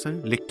Picasso,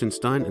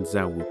 Lichtenstein and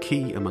Zhao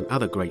Wuqi, among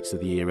other greats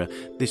of the era,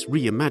 this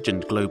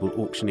reimagined global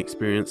auction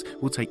experience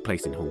will take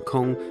place in Hong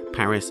Kong,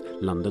 Paris,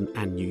 London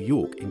and New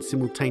York in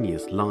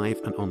simultaneous live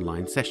and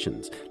online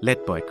sessions,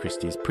 led by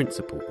Christie's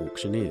principal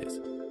auctioneers.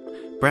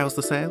 Browse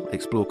the sale,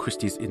 explore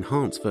Christie's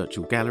enhanced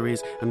virtual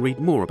galleries and read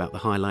more about the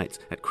highlights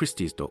at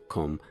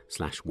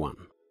christies.com/one.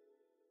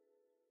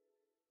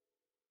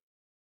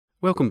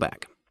 Welcome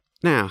back.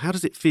 Now, how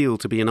does it feel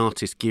to be an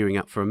artist gearing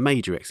up for a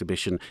major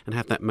exhibition and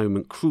have that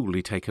moment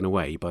cruelly taken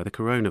away by the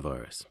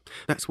coronavirus?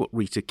 That's what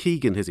Rita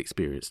Keegan has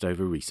experienced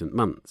over recent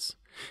months.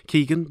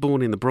 Keegan,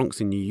 born in the Bronx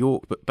in New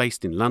York but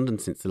based in London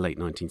since the late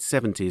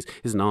 1970s,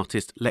 is an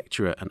artist,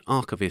 lecturer and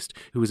archivist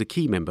who was a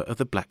key member of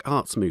the Black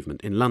Arts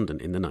movement in London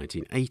in the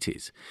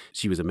 1980s.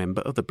 She was a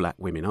member of the Black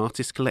Women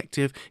Artists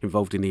Collective,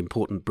 involved in the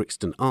important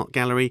Brixton Art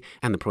Gallery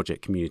and the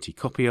project Community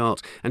Copy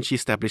Art, and she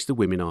established the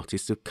Women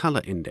Artists of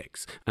Colour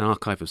Index, an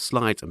archive of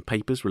slides and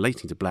papers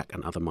relating to black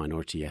and other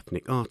minority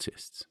ethnic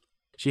artists.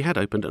 She had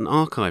opened an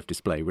archive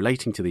display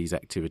relating to these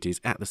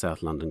activities at the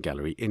South London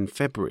Gallery in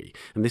February,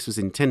 and this was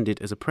intended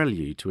as a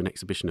prelude to an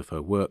exhibition of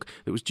her work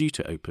that was due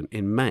to open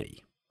in May.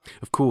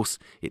 Of course,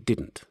 it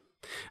didn't.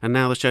 And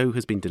now the show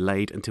has been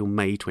delayed until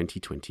May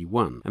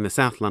 2021, and the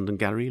South London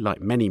Gallery,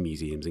 like many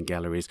museums and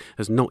galleries,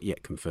 has not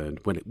yet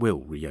confirmed when it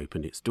will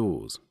reopen its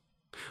doors.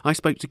 I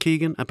spoke to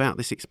Keegan about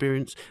this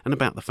experience and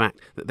about the fact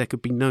that there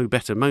could be no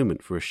better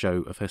moment for a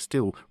show of her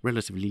still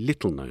relatively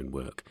little-known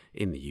work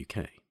in the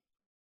UK.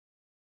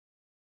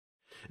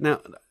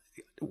 Now,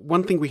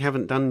 one thing we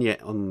haven't done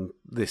yet on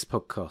this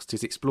podcast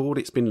is explore what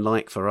it's been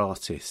like for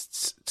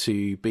artists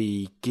to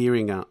be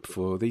gearing up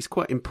for these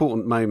quite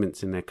important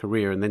moments in their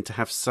career and then to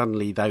have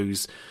suddenly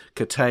those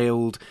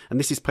curtailed, and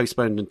this is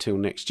postponed until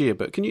next year.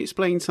 But can you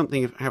explain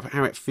something of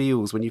how it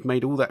feels when you've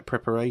made all that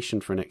preparation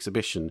for an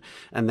exhibition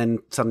and then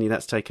suddenly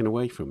that's taken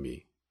away from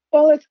you?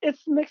 Well,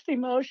 it's mixed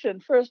emotion.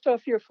 First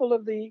off, you're full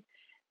of the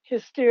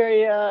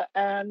hysteria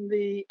and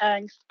the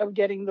angst of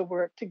getting the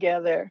work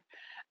together.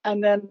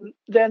 And then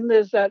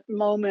there's that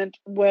moment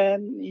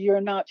when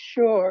you're not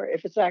sure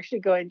if it's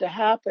actually going to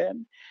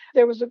happen.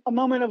 There was a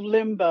moment of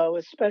limbo,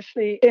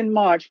 especially in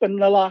March when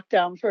the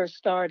lockdown first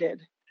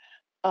started,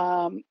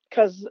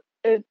 because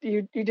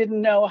you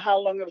didn't know how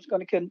long it was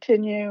going to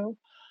continue.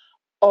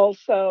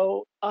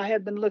 Also, I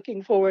had been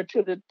looking forward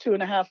to the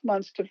 2.5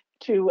 months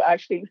to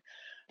actually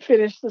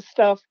finish the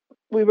stuff.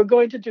 We were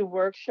going to do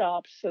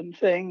workshops and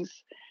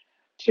things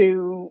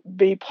to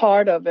be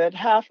part of it.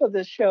 Half of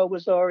the show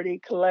was already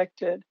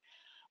collected.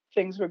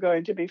 Things were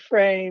going to be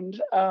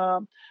framed.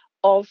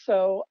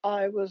 Also,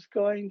 I was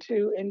going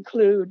to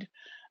include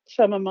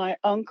some of my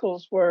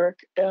uncle's work.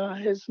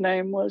 His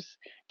name was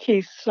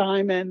Keith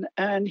Simon,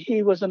 and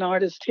he was an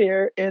artist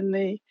here in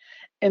the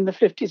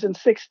 50s and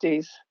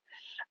 60s.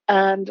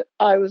 And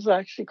I was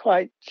actually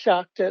quite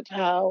shocked at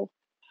how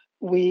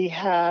we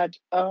had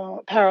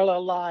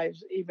parallel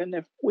lives, even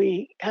if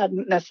we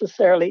hadn't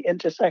necessarily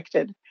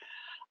intersected.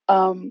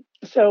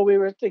 So we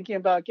were thinking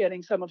about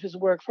getting some of his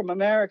work from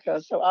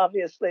America. So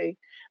obviously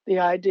the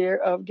idea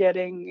of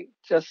getting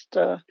just,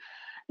 2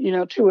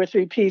 or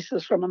 3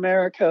 pieces from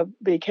America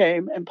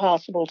became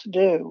impossible to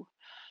do.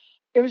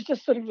 It was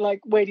just sort of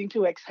like waiting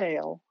to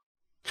exhale.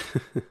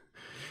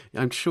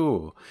 I'm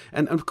sure.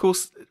 And of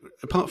course,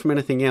 apart from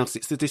anything else,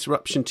 it's the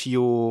disruption to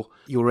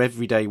your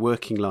everyday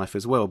working life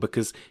as well,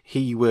 because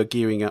here you were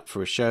gearing up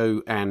for a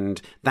show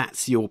and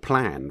that's your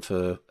plan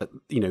for,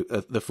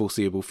 the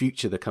foreseeable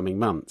future, the coming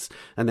months.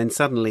 And then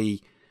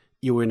suddenly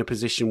you're in a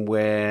position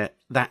where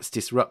that's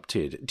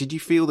disrupted. Did you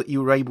feel that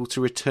you were able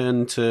to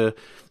return to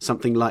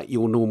something like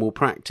your normal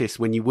practice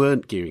when you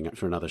weren't gearing up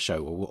for another show,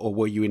 or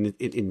were you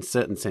in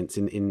certain sense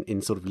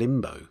in sort of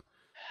limbo?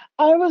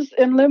 I was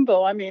in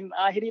limbo. I mean,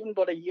 I had even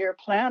got a year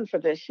plan for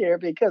this year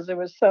because there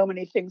were so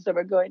many things that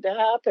were going to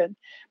happen.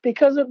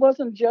 Because it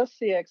wasn't just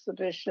the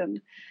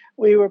exhibition.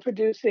 We were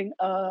producing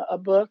a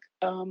book.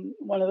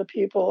 One of the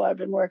people I've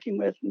been working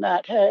with,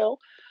 Matt Hale,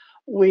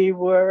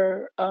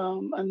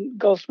 and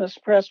Goldsmiths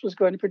Press was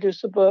going to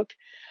produce a book.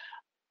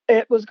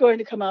 It was going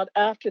to come out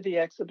after the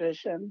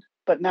exhibition,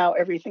 but now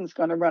everything's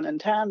going to run in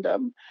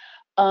tandem.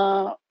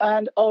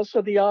 And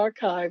also the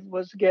archive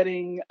was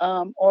getting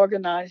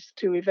organized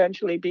to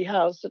eventually be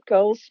housed at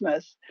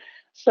Goldsmiths.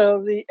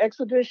 So the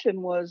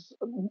exhibition was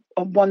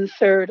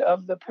 1/3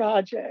 of the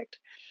project.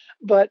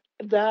 But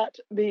that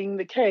being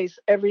the case,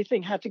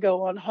 everything had to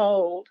go on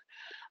hold.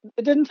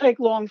 It didn't take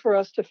long for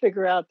us to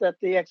figure out that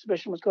the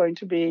exhibition was going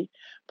to be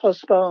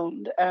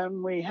postponed,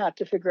 and we had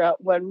to figure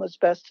out when was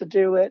best to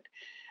do it.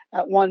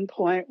 At one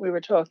point, we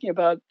were talking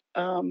about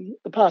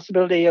the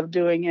possibility of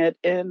doing it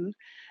in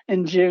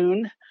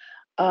June.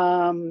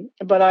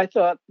 But I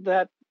thought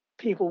that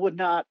people would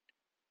not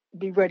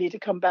be ready to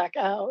come back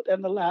out,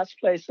 and the last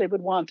place they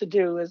would want to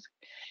do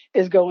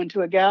is go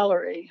into a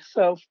gallery.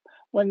 So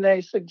when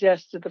they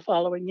suggested the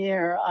following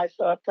year, I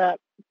thought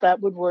that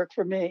would work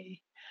for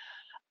me.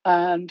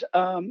 And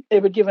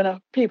it would give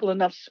people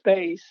enough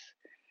space,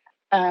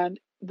 and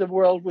the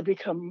world would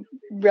become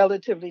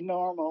relatively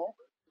normal.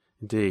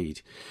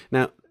 Indeed.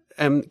 Now,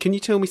 can you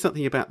tell me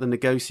something about the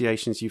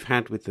negotiations you've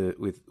had with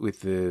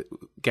the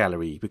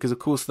gallery? Because of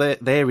course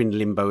they're in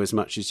limbo as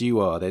much as you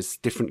are. There's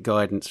different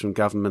guidance from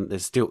government.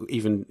 There's still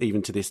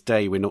even to this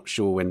day we're not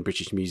sure when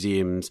British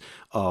museums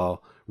are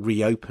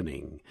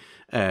reopening.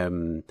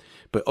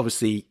 But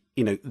obviously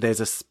there's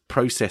a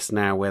process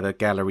now where the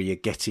gallery are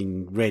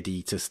getting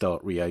ready to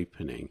start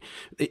reopening.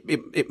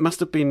 It must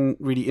have been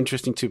really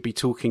interesting to be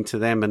talking to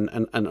them,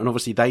 and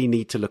obviously they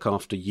need to look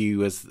after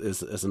you as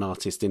an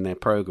artist in their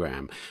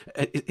program.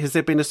 Has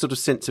there been a sort of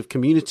sense of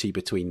community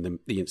between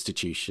the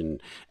institution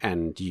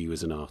and you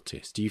as an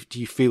artist? Do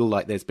you feel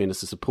like there's been a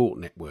support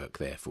network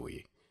there for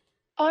you?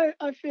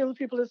 I feel the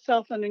people at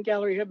South London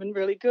Gallery have been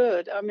really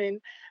good. I mean,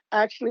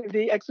 actually,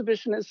 the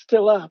exhibition is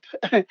still up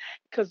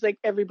because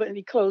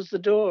everybody closed the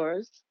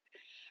doors,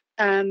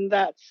 and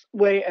that's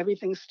where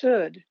everything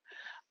stood.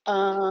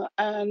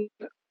 And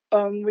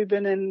we've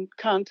been in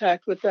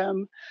contact with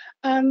them,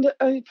 and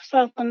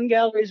South London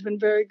Gallery has been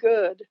very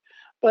good.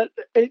 But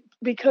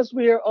because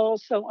we are all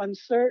so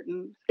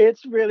uncertain,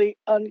 it's really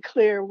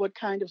unclear what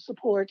kind of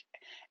support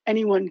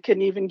anyone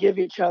can even give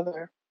each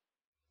other.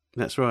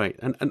 That's right.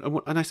 And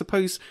I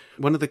suppose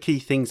one of the key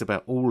things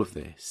about all of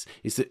this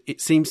is that it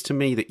seems to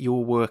me that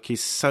your work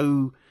is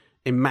so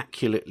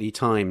immaculately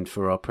timed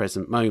for our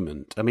present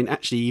moment. I mean,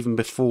 actually, even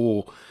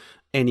before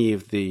any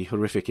of the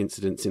horrific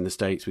incidents in the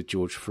States with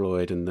George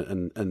Floyd and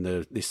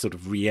this sort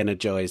of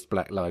re-energized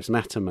Black Lives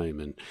Matter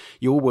moment,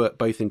 your work,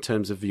 both in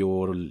terms of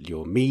your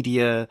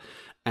media,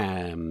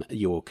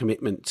 your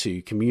commitment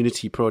to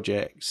community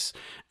projects,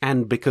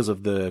 and because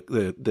of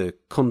the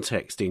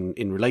context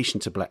in relation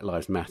to Black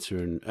Lives Matter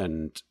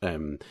and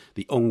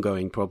the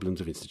ongoing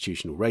problems of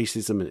institutional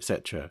racism,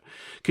 etc.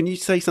 Can you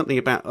say something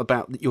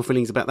about your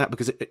feelings about that?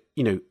 Because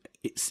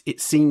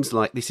it seems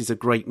like this is a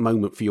great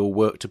moment for your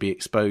work to be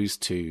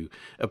exposed to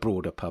a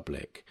broader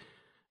public.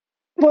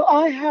 Well,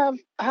 I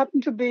happen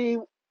to be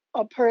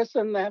a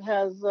person that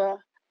has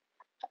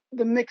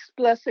the mixed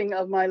blessing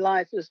of my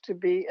life is to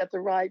be at the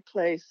right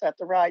place at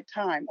the right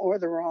time or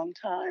the wrong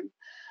time.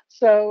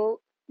 So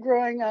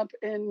growing up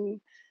in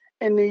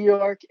New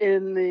York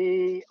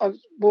I was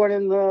born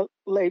in the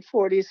late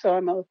 40s,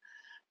 so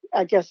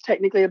I guess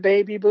technically a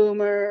baby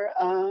boomer,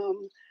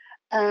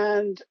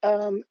 and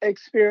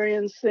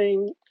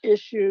experiencing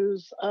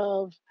issues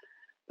of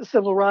the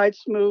civil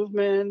rights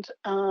movement,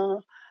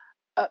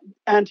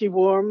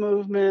 anti-war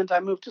movement. I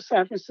moved to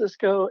San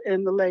Francisco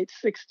in the late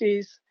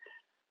 60s.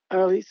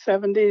 Early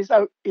 70s,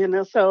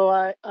 so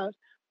I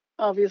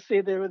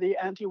obviously there were the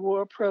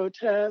anti-war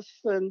protests,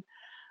 and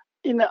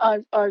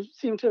I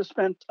seem to have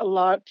spent a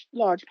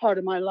large part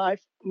of my life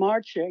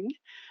marching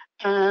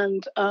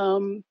and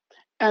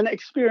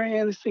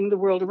experiencing the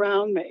world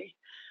around me,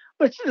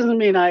 which doesn't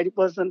mean I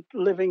wasn't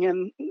living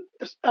in.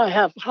 I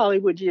have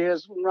Hollywood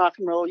years, rock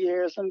and roll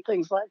years, and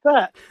things like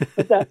that.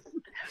 But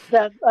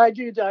that I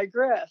do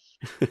digress.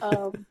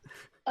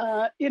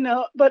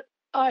 But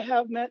I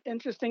have met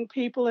interesting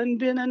people and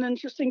been in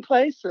interesting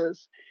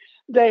places.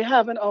 They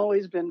haven't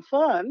always been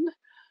fun,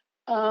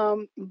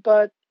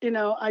 but,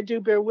 I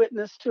do bear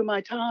witness to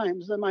my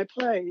times and my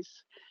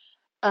place.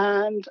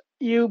 And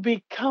you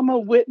become a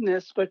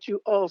witness, but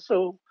you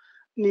also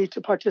need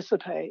to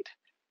participate.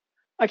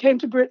 I came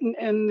to Britain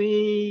in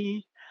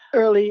the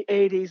early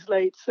 80s,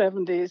 late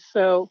 70s,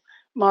 so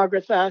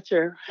Margaret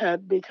Thatcher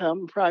had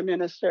become prime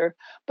minister.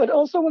 But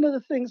also one of the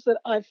things that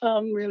I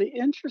found really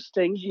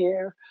interesting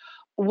here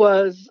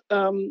was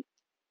the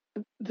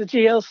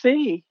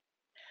GLC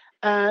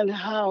and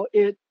how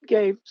it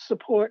gave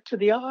support to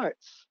the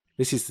arts.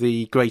 This is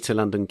the Greater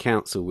London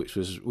Council, which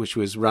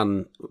was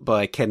run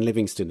by Ken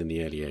Livingstone in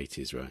the early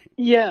 80s, right?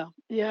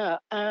 Yeah,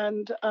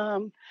 and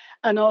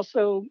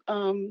also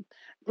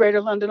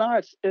Greater London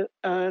Arts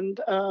and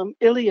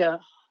ILIA,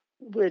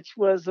 which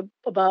was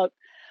about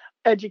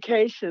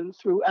education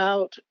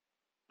throughout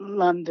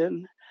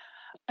London,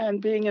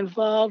 and being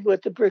involved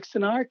with the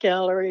Brixton Art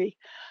Gallery.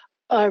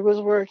 I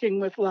was working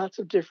with lots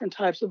of different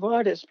types of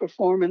artists,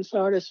 performance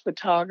artists,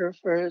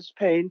 photographers,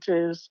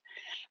 painters,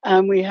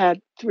 and we had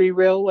 3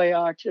 railway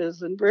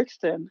arches in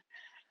Brixton.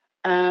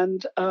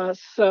 And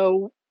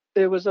so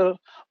there was a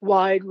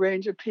wide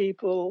range of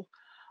people,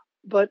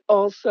 but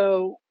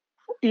also,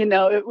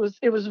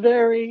 it was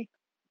very,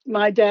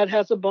 my dad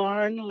has a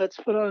barn, let's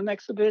put on an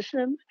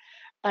exhibition.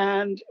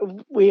 And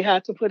we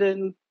had to put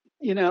in,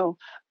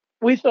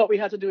 we thought we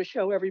had to do a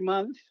show every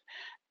month.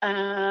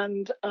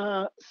 And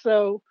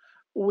so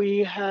we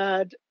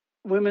had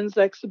women's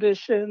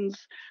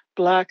exhibitions,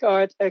 Black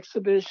art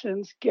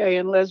exhibitions, gay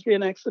and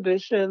lesbian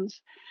exhibitions.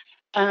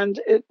 And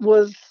it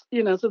was,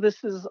 so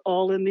this is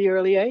all in the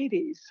early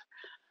 80s.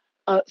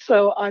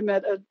 So I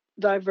met a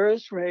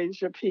diverse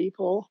range of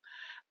people.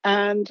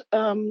 And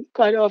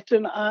quite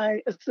often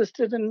I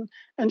assisted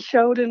and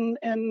showed in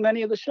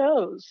many of the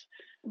shows.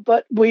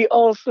 But we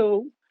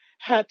also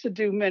had to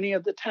do many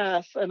of the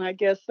tasks. And I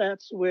guess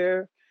that's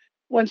where,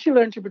 once you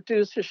learn to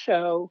produce a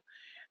show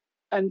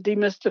and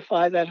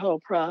demystify that whole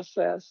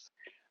process,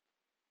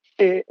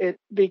 it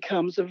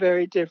becomes a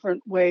very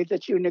different way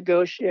that you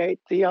negotiate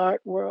the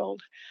art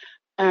world.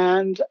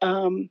 And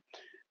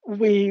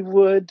we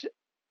would,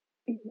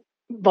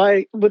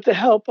 with the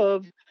help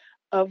of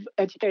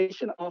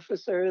education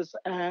officers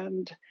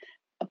and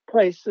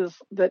places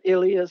that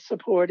ILIA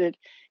supported,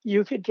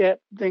 you could get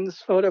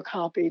things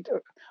photocopied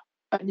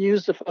and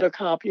use the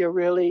photocopier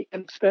really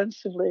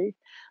inexpensively.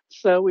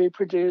 So we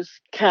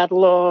produced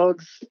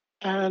catalogs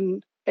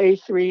and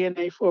A3 and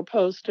A4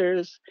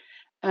 posters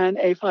and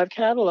A5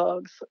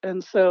 catalogs.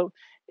 And so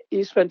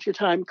you spent your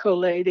time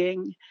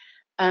collating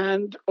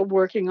and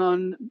working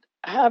on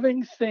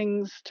having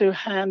things to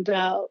hand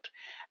out.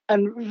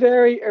 And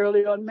very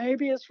early on,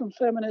 maybe it's from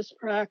feminist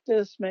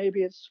practice,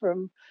 maybe it's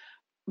from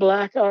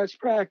Black arts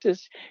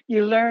practice,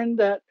 you learn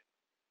that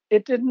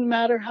it didn't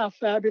matter how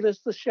fabulous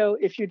the show,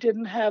 if you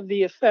didn't have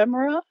the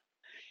ephemera,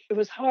 it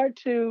was hard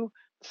to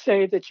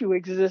say that you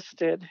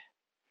existed.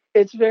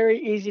 It's very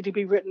easy to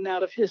be written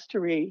out of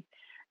history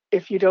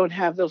if you don't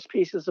have those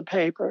pieces of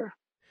paper.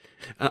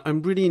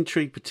 I'm really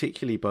intrigued,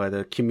 particularly by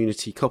the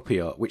community copy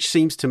art, which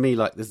seems to me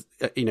like this.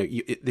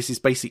 This is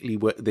basically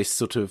this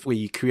sort of where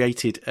you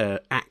created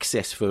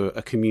access for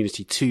a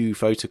community to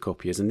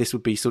photocopiers, and this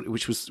would be it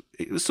was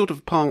sort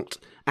of part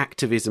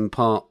activism,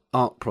 part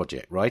art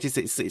project, right?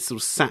 It sort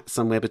of sat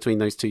somewhere between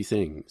those two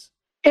things?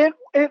 It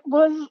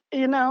was,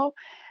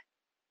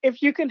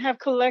 if you can have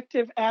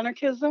collective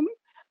anarchism,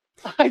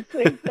 I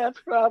think that's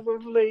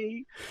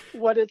probably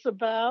what it's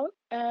about.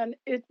 And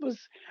it was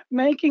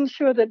making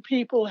sure that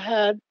people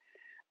had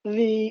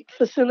the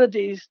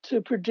facilities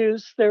to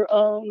produce their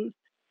own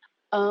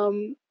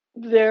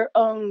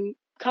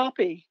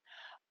copy.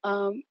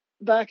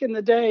 Back in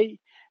the day,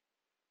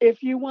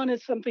 if you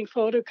wanted something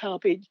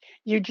photocopied,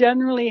 you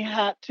generally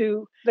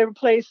there were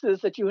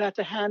places that you had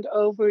to hand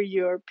over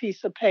your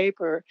piece of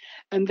paper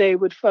and they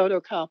would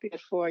photocopy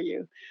it for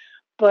you.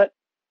 But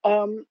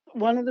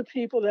one of the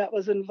people that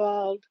was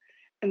involved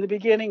in the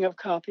beginning of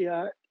copy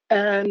art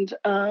and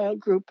a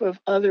group of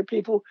other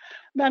people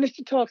managed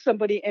to talk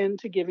somebody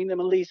into giving them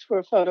a lease for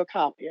a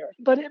photocopier.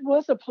 But it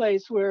was a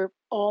place where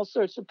all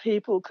sorts of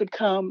people could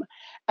come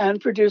and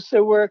produce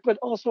their work, but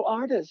also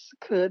artists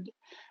could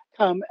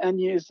come and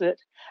use it.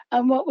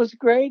 And what was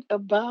great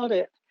about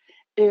it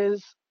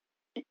is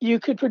you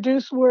could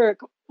produce work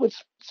with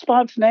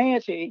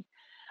spontaneity,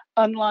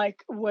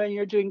 unlike when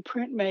you're doing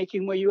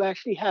printmaking where you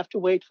actually have to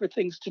wait for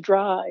things to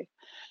dry.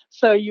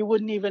 So you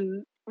wouldn't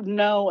even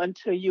know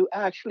until you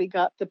actually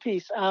got the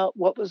piece out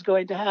what was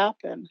going to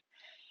happen.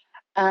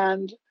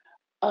 And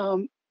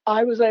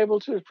I was able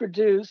to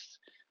produce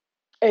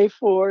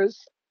A4s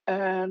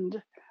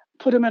and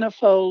put them in a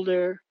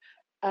folder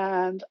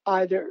and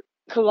either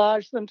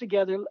collage them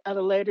together at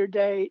a later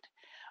date,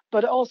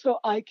 but also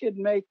I could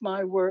make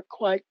my work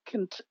quite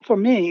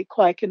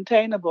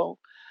containable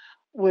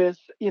with,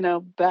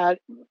 bad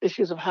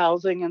issues of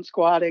housing and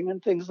squatting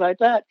and things like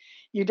that.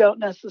 You don't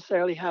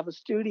necessarily have a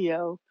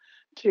studio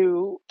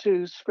to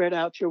spread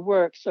out your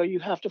work. So you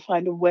have to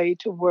find a way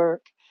to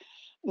work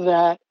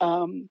that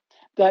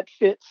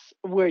fits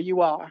where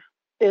you are.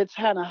 It's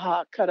Hannah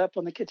Hawk cut up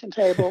on the kitchen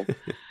table.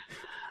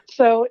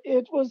 So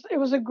it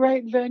was a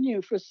great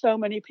venue for so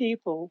many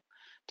people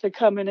to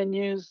come in and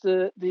use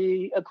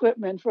the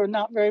equipment for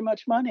not very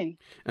much money.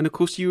 And of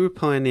course, you were a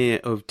pioneer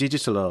of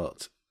digital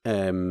art.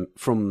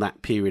 From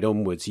that period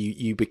onwards,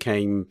 you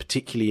became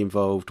particularly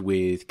involved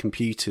with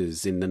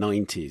computers in the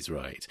 90s,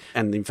 right?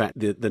 And in fact,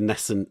 the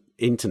nascent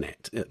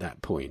internet at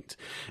that point.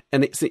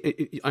 And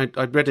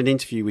I'd read an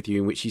interview with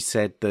you in which you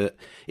said that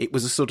it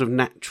was a sort of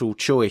natural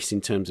choice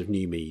in terms of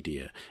new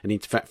media. And in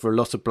fact, for a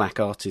lot of Black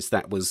artists,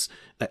 that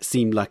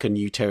seemed like a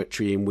new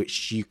territory in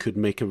which you could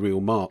make a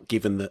real mark,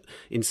 given that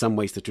in some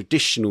ways the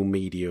traditional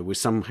media was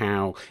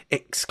somehow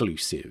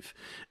exclusive.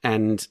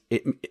 And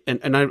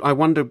I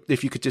wonder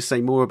if you could just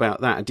say more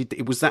about that.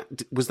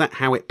 Was that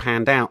how it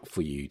panned out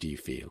for you, do you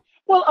feel?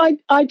 Well,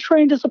 I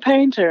trained as a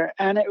painter,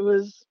 and it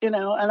was, and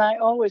I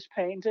always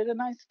painted,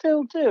 and I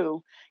still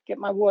do get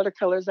my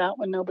watercolors out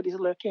when nobody's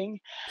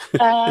looking.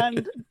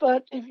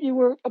 But if you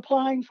were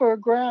applying for a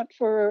grant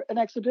for an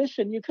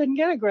exhibition, you couldn't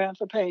get a grant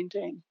for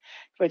painting,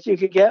 but you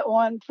could get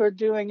one for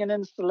doing an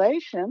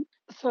installation.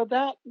 So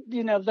that,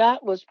 that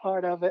was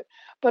part of it.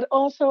 But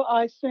also,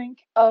 I think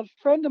a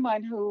friend of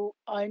mine who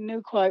I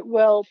knew quite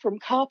well from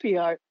copy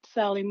art,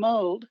 Sally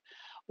Mold,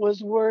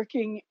 was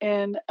working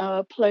in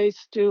a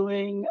place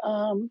doing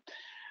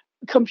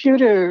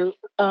computer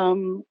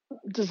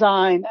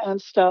design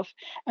and stuff.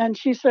 And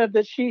she said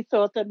that she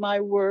thought that my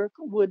work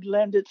would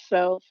lend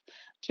itself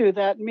to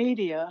that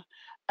media.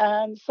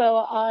 And so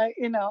I've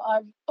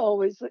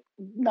always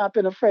not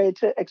been afraid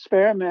to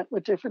experiment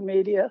with different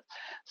media.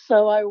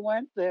 So I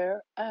went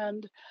there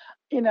and,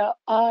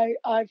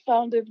 I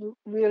found it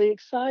really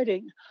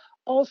exciting.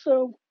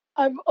 Also,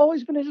 I've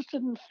always been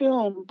interested in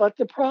film, but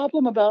the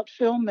problem about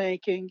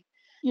filmmaking,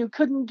 you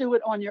couldn't do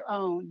it on your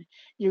own.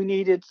 You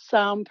needed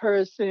sound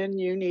person,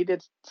 you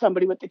needed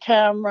somebody with the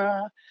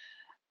camera.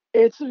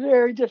 It's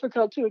very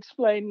difficult to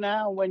explain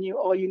now when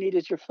all you need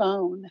is your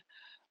phone.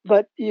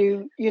 But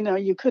you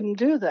couldn't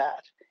do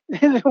that.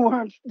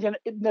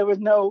 There was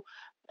no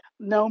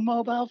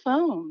mobile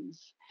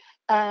phones,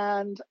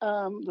 and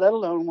let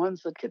alone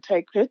ones that could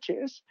take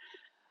pictures.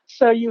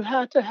 So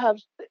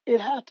it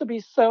had to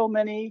be so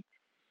many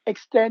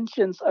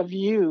extensions of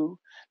you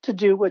to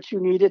do what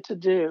you needed to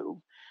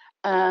do.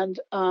 And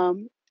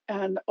on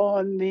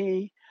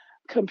the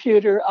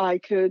computer, I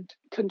could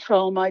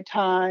control my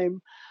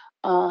time,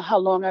 how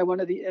long I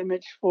wanted the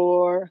image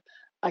for.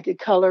 I could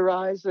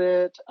colorize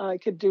it. I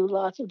could do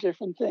lots of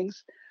different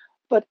things.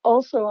 But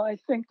also, I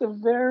think the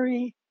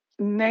very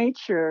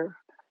nature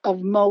of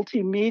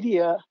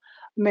multimedia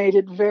made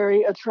it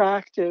very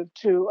attractive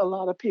to a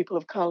lot of people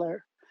of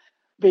color,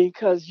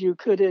 because you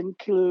could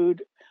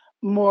include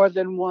more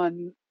than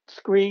one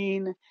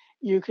screen.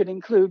 You could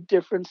include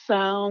different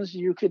sounds.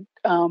 You could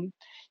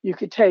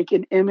take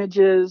in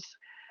images,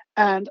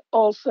 and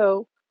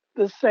also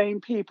the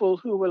same people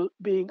who were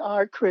being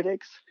art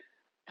critics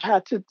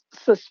had to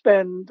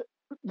suspend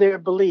their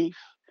belief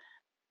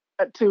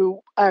to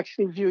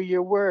actually view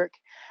your work.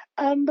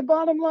 And the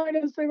bottom line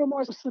is they were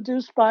more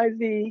seduced by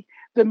the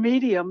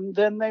medium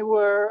than they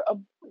were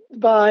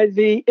by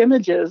the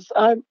images.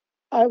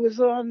 I was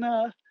on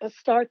a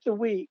Start the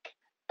Week,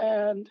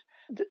 and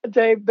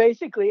they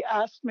basically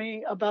asked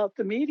me about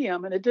the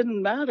medium, and it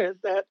didn't matter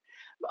that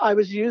I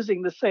was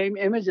using the same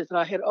images that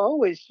I had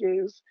always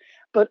used,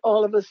 but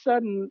all of a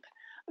sudden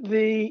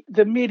the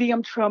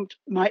medium trumped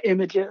my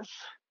images.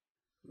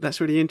 That's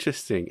really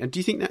interesting. And do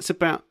you think that's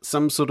about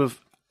some sort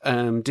of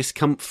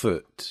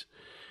discomfort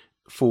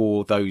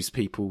for those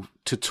people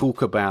to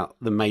talk about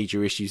the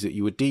major issues that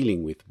you were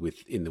dealing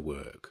with in the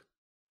work?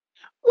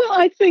 Well,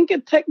 I think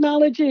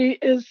technology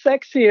is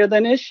sexier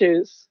than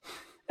issues,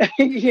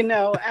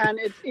 and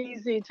it's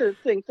easy to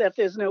think that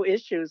there's no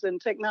issues in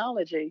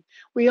technology.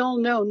 We all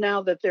know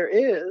now that there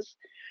is,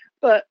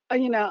 but,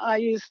 I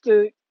used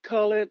to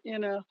call it,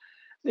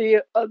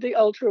 the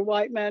ultra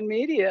white man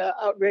media,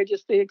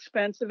 outrageously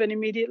expensive and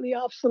immediately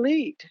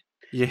obsolete.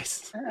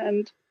 Yes.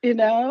 And,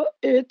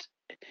 it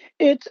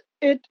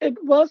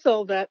was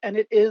all that, and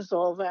it is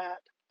all that.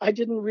 I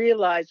didn't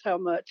realize how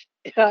much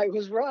I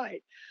was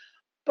right.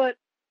 But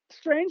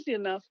strangely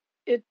enough,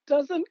 it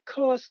doesn't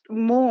cost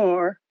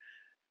more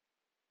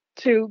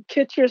to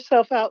kit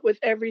yourself out with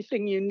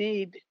everything you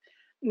need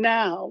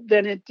now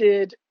than it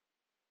did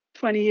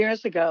 20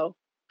 years ago.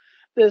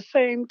 The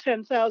same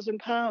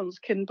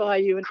 £10,000 can buy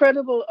you an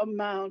incredible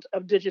amount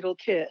of digital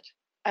kit.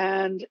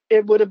 And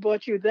it would have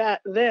bought you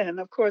that then.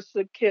 Of course,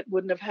 the kit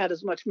wouldn't have had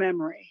as much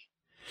memory.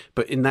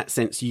 But in that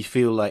sense, you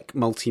feel like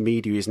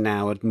multimedia is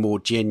now a more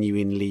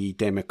genuinely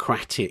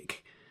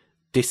democratic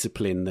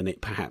discipline than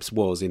it perhaps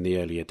was in the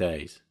earlier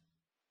days?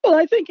 Well,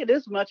 I think it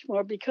is much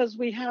more, because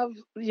we have,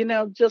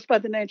 just by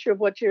the nature of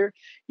what your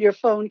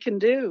phone can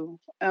do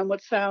and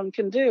what sound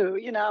can do.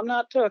 I'm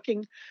not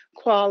talking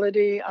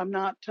quality, I'm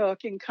not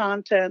talking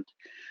content,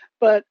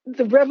 but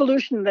the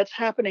revolution that's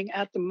happening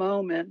at the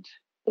moment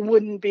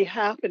wouldn't be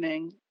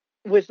happening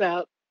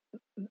without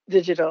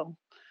digital.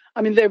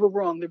 I mean, they were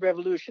wrong. The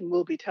revolution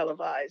will be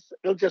televised.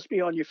 It'll just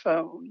be on your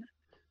phone.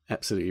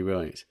 Absolutely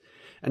right.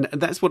 And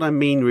that's what I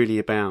mean really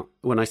about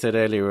when I said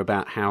earlier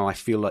about how I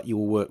feel like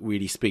your work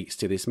really speaks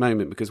to this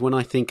moment, because when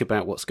I think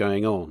about what's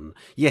going on,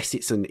 yes,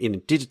 it's in a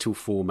digital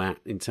format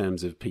in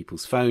terms of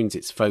people's phones,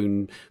 it's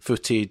phone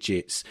footage,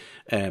 it's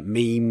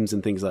memes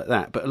and things like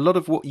that. But a lot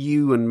of what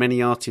you and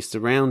many artists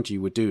around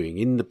you were doing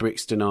in the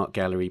Brixton Art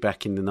Gallery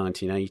back in the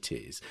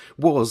 1980s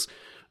was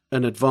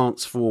an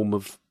advanced form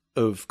of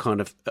kind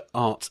of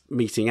art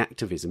meeting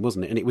activism,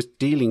 wasn't it? And it was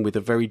dealing with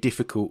a very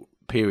difficult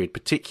period,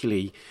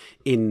 particularly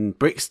in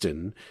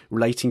Brixton,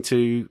 relating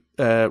to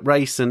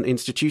race and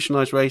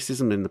institutionalised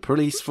racism in the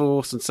police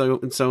force and so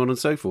on and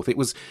so forth. It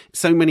was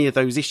so many of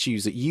those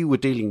issues that you were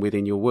dealing with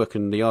in your work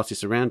and the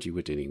artists around you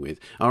were dealing with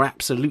are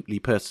absolutely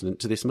pertinent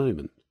to this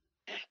moment.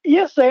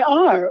 Yes, they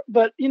are.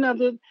 But,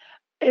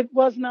 it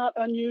was not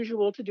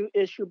unusual to do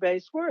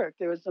issue-based work.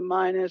 There was the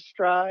miners'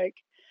 strike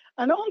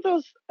and all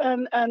those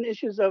and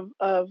issues of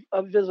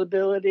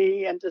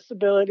visibility and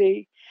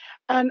disability.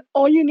 And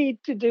all you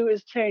need to do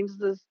is change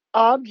the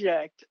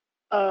object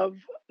of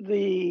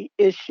the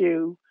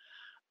issue,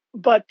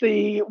 but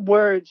the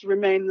words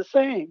remain the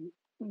same,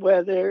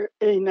 whether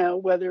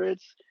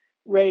it's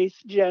race,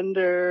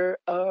 gender,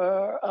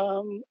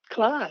 or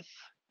class.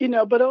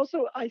 But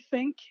also I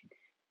think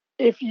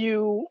if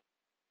you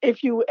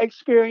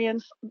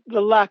experience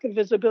the lack of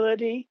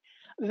visibility,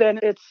 then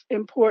it's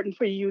important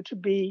for you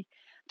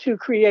to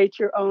create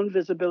your own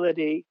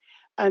visibility.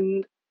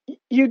 And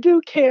you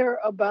do care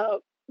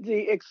about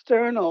the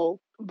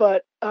external,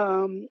 but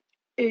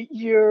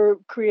you're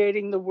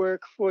creating the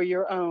work for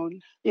your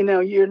own.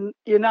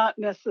 You're not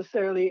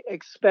necessarily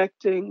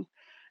expecting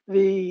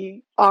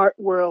the art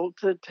world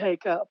to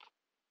take up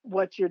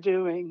what you're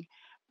doing,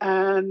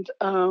 and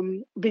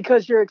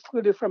because you're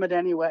excluded from it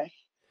anyway.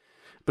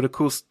 But of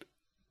course,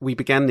 we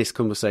began this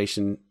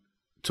conversation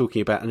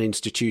talking about an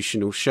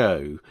institutional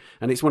show,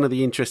 and it's one of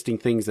the interesting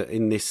things that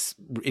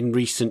in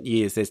recent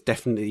years there's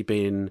definitely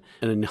been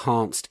an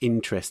enhanced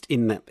interest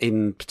in that,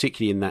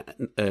 particularly in that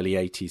early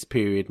 80s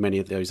period. Many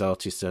of those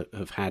artists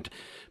have had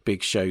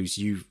big shows.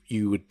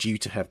 You were due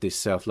to have this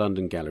South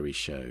London Gallery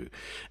show,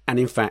 and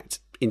in fact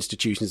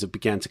institutions have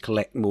begun to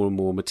collect more and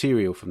more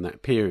material from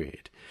that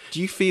period. Do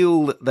you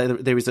feel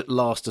that there is at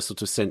last a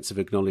sort of sense of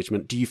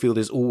acknowledgement? Do you feel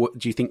do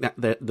you think that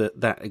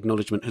that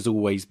acknowledgement has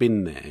always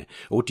been there,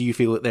 or do you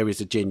feel that there is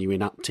a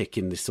genuine uptick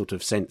in this sort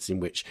of sense in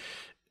which,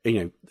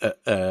 you know,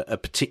 a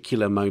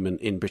particular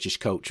moment in British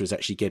culture is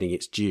actually getting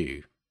its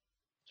due?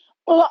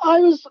 Well, I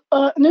was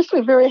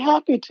initially very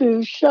happy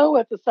to show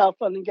at the South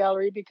London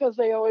Gallery because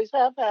they always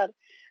have had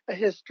a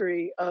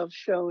history of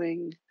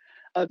showing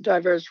a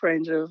diverse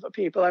range of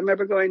people. I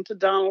remember going to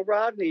Donald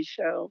Rodney's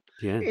show.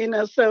 Yeah. You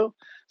know, so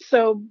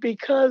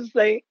because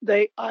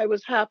I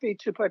was happy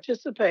to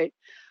participate.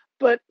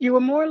 But you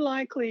were more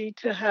likely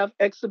to have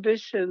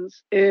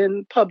exhibitions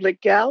in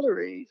public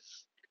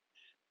galleries.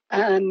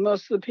 And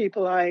most of the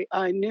people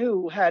I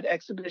knew had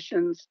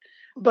exhibitions,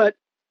 but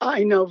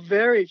I know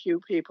very few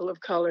people of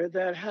color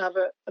that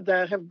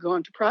have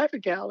gone to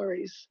private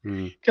galleries,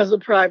 because the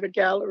private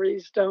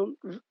galleries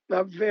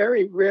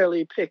very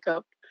rarely pick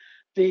up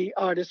the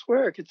artist's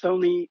work. It's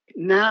only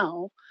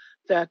now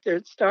that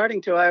they're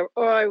starting to,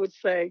 or I would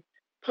say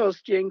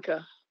post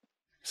Yinka.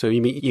 So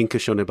you mean Yinka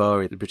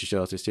Shonibari, the British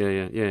artist? Yeah.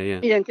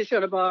 Yinka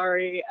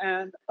Shonibari,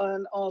 and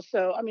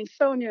also, I mean,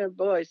 Sonia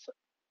Boyce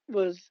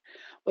was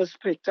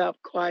picked up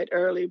quite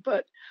early,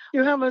 but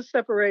you have a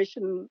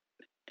separation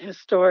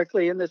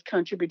historically in this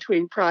country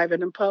between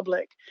private and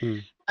public,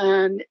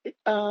 and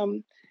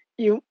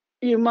you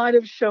might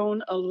have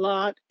shown a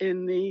lot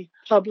in the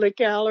public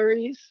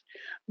galleries,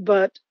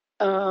 but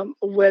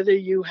whether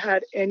you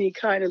had any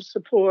kind of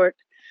support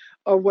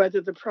or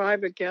whether the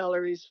private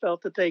galleries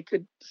felt that they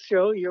could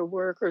show your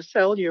work or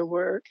sell your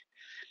work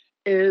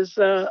is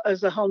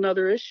a whole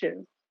nother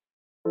issue.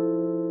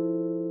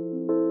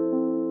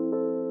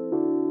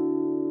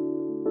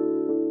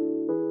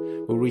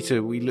 Well,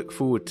 Rita, we look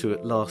forward to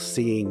at last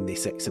seeing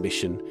this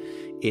exhibition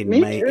in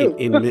May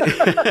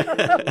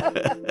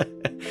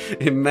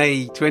in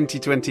May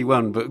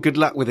 2021. But good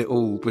luck with it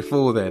all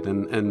before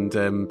then. And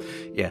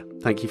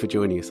thank you for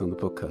joining us on the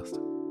podcast.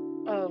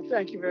 Oh,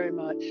 thank you very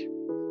much.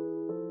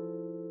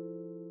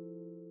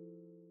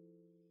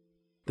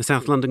 The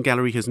South London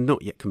Gallery has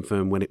not yet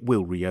confirmed when it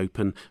will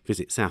reopen.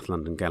 Visit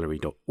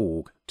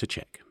southlondongallery.org to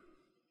check.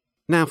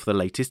 Now for the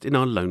latest in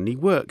our Lonely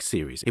Work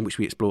series, in which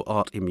we explore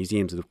art in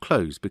museums that have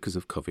closed because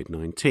of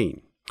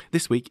COVID-19.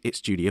 This week,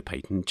 it's Julia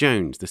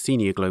Peyton-Jones, the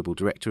Senior Global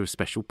Director of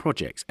Special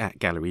Projects at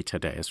Gallery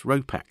Tadeusz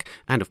Ropak,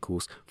 and of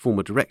course,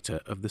 former Director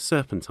of the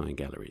Serpentine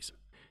Galleries.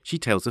 She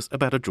tells us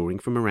about a drawing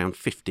from around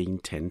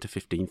 1510 to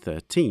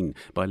 1513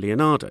 by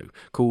Leonardo,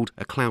 called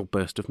A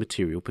Cloudburst of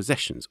Material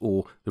Possessions,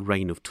 or The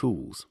Rain of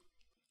Tools.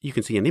 You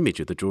can see an image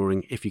of the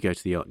drawing if you go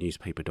to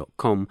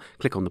theartnewspaper.com,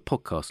 click on the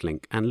podcast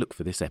link and look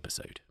for this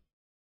episode.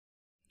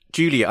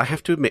 Julia, I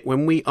have to admit,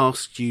 when we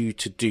asked you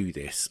to do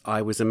this,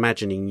 I was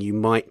imagining you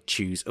might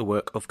choose a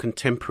work of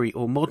contemporary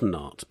or modern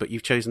art, but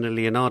you've chosen a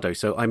Leonardo,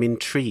 so I'm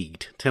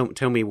intrigued.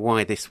 Tell me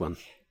why this one.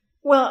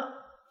 Well,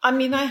 I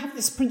mean, I have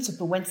this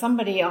principle. When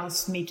somebody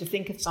asks me to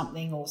think of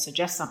something or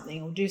suggest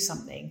something or do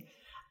something,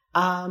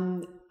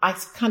 I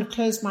kind of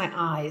close my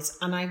eyes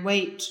and I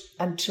wait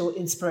until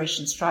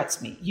inspiration strikes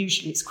me.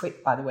 Usually it's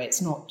quick, by the way.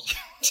 It's not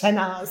 10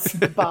 hours in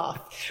the bath,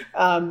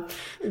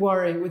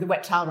 worrying with a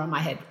wet towel around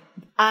my head.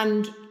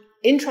 And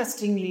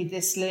interestingly,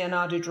 this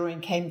Leonardo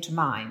drawing came to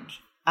mind,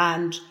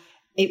 and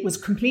it was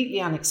completely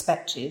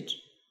unexpected,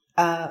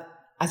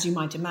 as you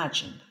might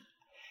imagine.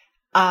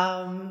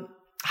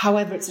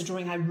 However, it's a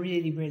drawing I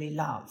really, really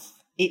love.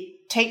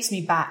 It takes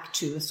me back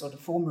to a sort of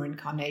former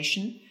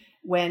incarnation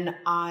when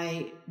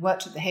I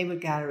worked at the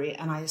Hayward Gallery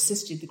and I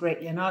assisted the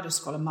great Leonardo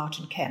scholar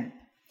Martin Kemp,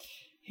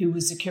 who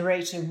was a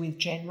curator with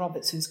Jane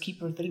Roberts, who's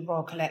keeper of the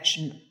Royal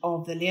Collection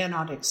of the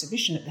Leonardo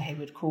exhibition at the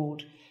Hayward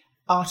called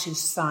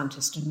Artist,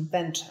 Scientist and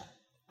Inventor.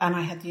 And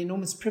I had the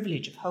enormous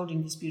privilege of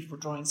holding these beautiful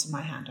drawings in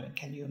my hand. I mean,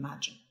 can you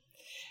imagine?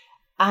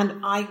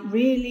 And I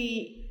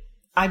really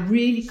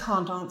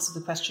can't answer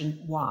the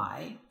question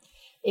why,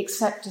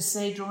 except to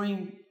say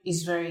drawing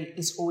is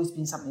always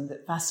been something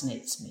that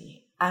fascinates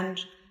me. And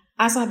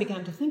as I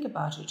began to think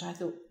about it, I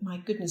thought, my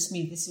goodness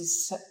me,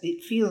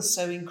 it feels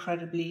so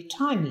incredibly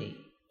timely.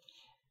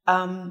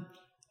 The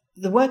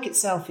work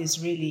itself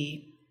is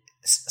really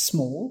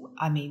small.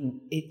 I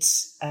mean,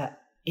 it's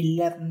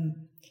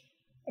 11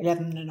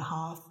 and a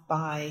half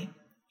by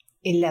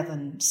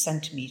 11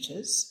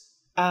 centimetres.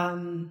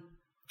 There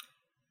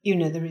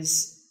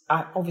is,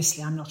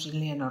 obviously I'm not a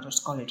Leonardo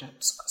scholar,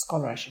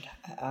 I should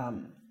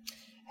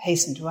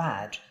hasten to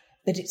add,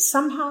 but it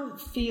somehow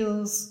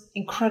feels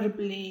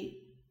incredibly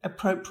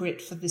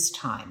appropriate for this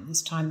time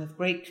of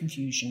great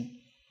confusion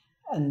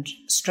and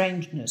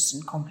strangeness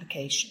and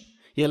complication.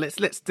 Yeah,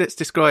 let's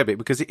describe it,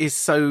 because it is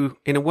so,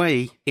 in a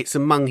way, it's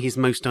among his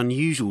most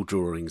unusual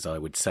drawings, I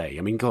would say.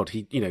 I mean, God,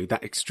 that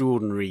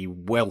extraordinary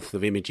wealth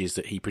of images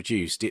that he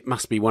produced, it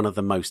must be one of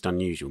the most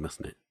unusual,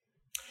 mustn't it?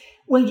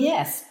 Well,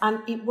 yes,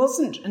 and it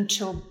wasn't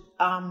until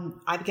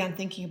I began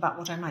thinking about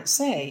what I might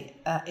say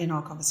in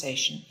our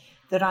conversation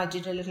that I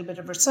did a little bit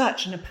of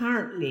research, and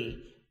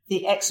apparently the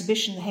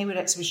Hayward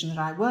exhibition that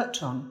I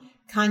worked on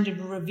kind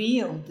of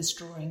revealed this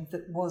drawing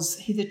that was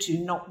hitherto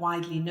not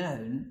widely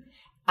known.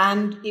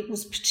 And it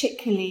was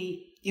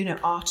particularly,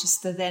 artists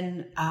that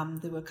then,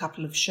 there were a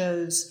couple of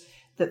shows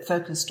that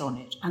focused on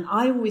it. And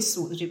I always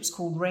thought that it was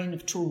called Reign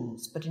of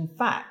Tools, but in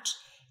fact,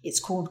 it's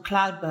called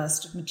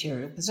Cloudburst of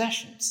Material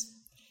Possessions,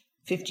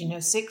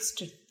 1506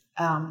 to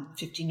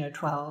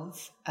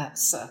 1512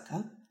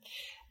 circa.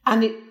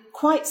 And it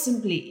quite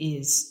simply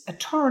is a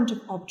torrent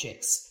of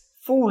objects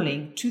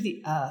falling to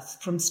the earth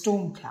from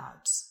storm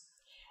clouds.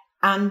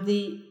 And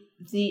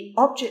the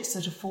objects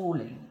that are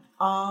falling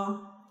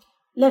are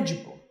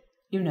legible.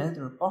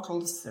 There are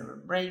bottles, there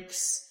are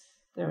rakes,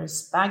 there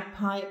is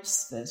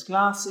bagpipes, there's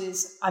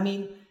glasses. I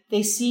mean,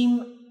 they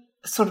seem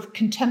sort of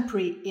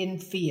contemporary in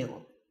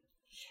feel.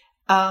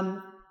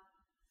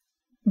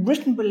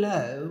 Written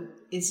below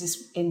is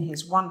this, in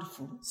his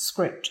wonderful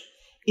script,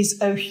 is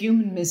 "O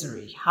human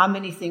misery, how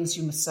many things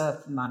you must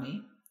serve for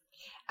money."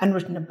 And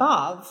written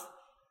above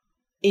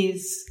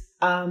is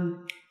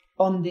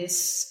 "On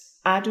this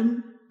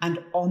Adam and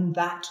on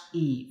that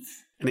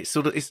Eve." And it's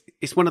sort of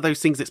it's one of those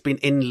things that's been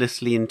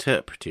endlessly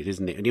interpreted,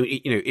 isn't it? And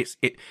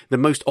the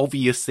most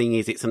obvious thing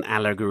is it's an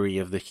allegory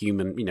of the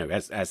human,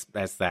 as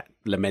that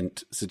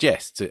lament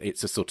suggests.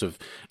 It's a sort of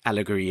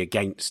allegory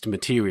against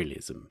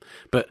materialism.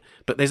 But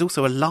there's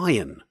also a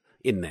lion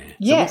in there.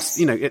 Yes.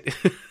 So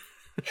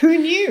Who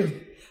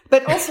knew?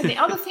 But also the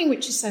other thing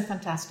which is so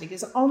fantastic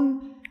is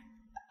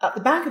at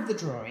the back of the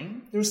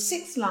drawing, there are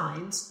 6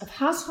 lines of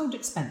household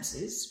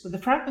expenses with a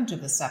fragment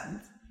of the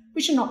 7th,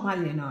 which are not by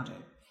Leonardo.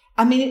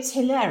 I mean, it's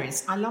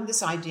hilarious. I love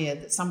this idea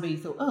that somebody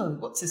thought, oh,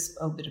 what's this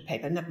old bit of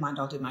paper? Never mind,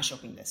 I'll do my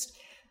shopping list.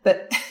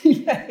 But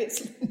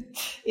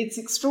it's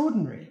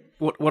extraordinary.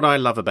 What I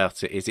love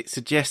about it is it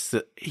suggests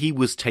that he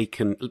was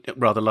taken,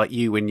 rather like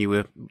you when you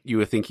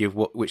were thinking of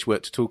which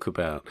work to talk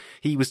about.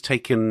 He was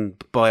taken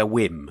by a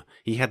whim.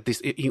 He had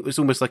this. It was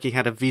almost like he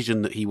had a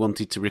vision that he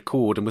wanted to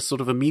record and was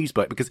sort of amused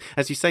by it because,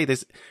 as you say,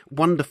 there's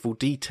wonderful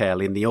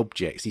detail in the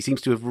objects. He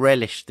seems to have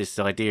relished this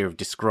idea of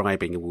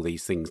describing all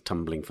these things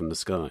tumbling from the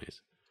skies.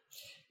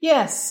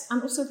 Yes,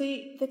 and also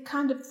the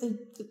kind of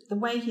the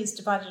way he's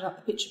divided up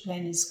the picture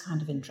plane is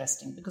kind of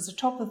interesting because the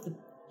top of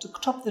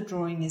the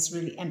drawing is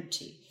really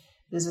empty.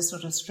 There's a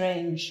sort of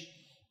strange,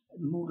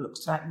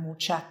 looks like more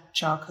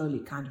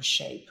charcoaly kind of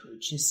shape,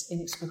 which is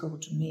inexplicable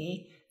to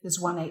me. There's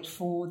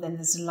 184, then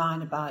there's a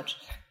line about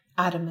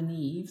Adam and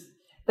Eve.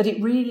 But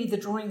the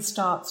drawing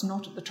starts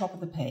not at the top of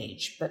the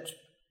page, but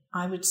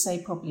I would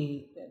say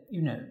probably,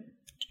 a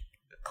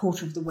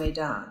quarter of the way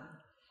down.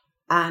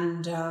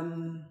 And,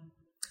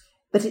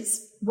 but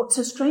what's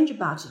so strange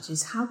about it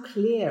is how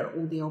clear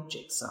all the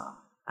objects are.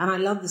 And I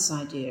love this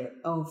idea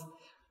of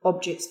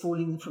objects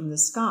falling from the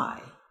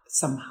sky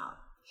somehow.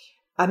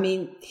 I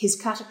mean, his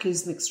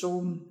cataclysmic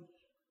storm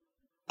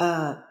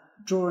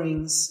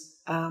drawings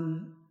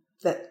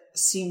that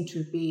seem to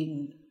have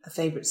been a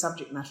favourite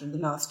subject matter in the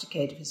last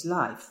decade of his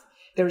life.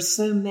 There are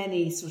so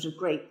many sort of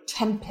great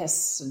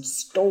tempests and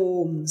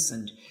storms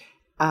and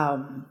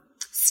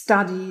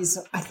studies.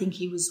 I think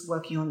he was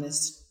working on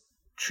this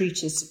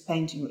treatise of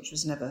painting which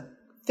was never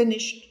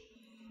finished,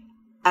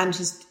 and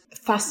his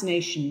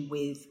fascination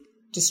with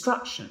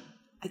destruction.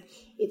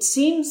 It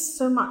seems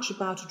so much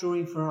about a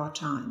drawing for our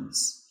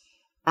times.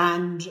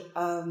 And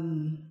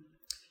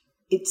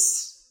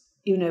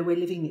we're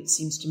living, it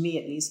seems to me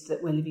at least,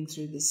 that we're living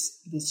through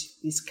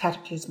these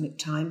cataclysmic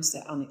times.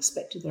 They're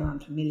unexpected, they're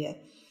unfamiliar.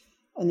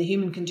 And the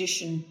human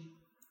condition,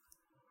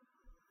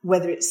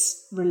 whether it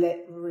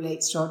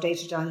relates to our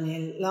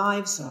day-to-day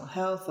lives, our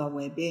health, our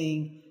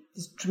well-being,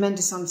 there's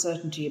tremendous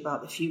uncertainty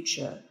about the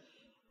future.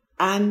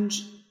 And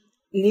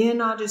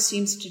Leonardo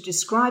seems to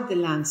describe the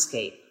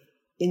landscape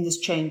in this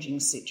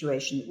changing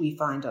situation that we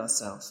find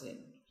ourselves in.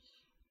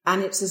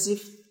 And it's as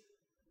if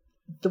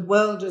the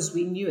world as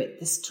we knew it,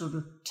 this sort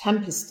of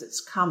tempest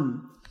that's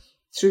come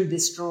through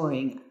this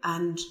drawing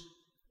and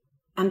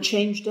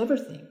changed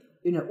everything.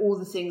 All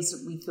the things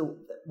that we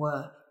thought that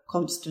were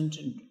constant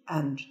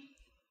and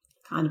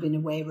kind of in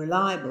a way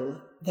reliable,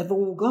 they've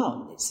all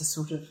gone.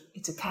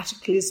 It's a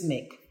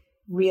cataclysmic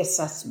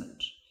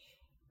reassessment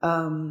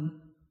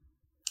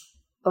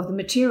of the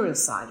material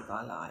side of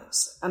our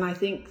lives. And I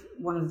think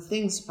one of the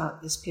things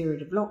about this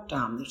period of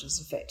lockdown that has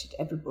affected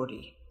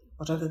everybody,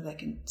 whatever their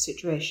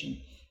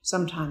situation,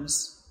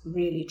 sometimes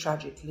really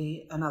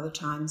tragically, and other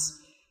times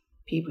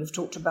people have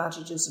talked about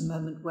it as a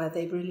moment where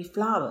they've really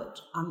flowered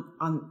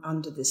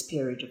under this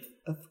period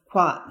of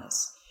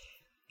quietness.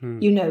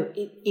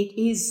 It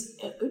is,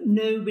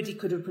 nobody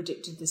could have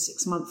predicted the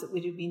 6 months that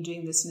we'd have been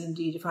doing this. And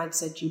indeed, if I'd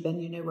said to you, Ben,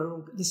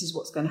 this is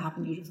what's going to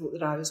happen, you'd have thought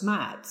that I was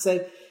mad.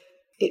 So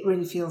it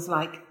really feels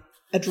like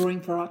a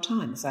drawing for our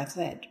time, as I've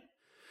said.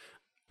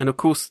 And of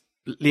course,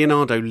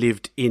 Leonardo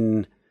lived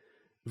in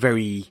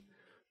very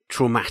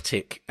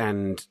traumatic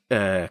and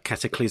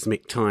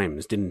cataclysmic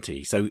times, didn't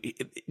he? So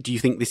do you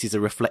think this is a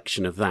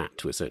reflection of that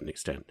to a certain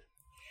extent?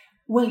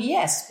 Well,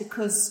 yes,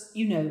 because,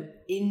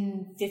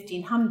 in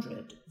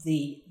 1500,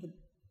 the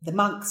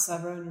monks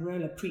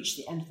Savonarola preached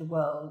the end of the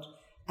world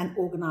and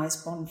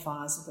organised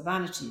bonfires of the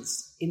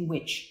vanities in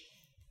which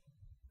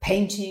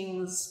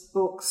paintings,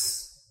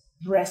 books,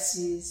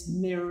 dresses,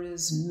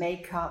 mirrors,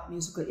 makeup,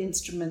 musical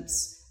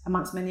instruments,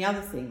 amongst many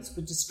other things,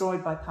 were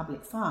destroyed by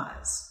public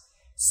fires.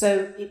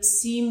 So it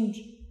seemed,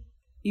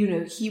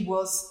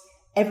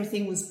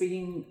 everything was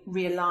being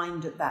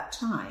realigned at that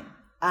time.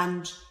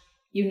 And,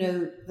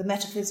 the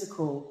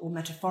metaphysical or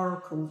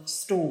metaphorical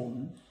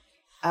storm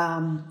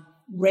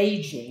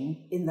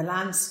raging in the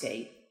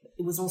landscape,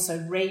 it was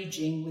also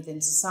raging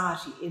within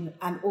society,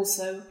 and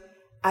also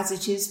as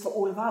it is for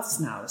all of us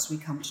now as we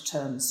come to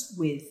terms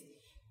with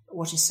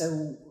what is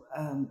so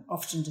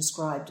often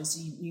described as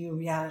a new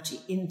reality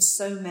in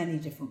so many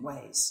different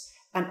ways.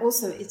 And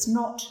also this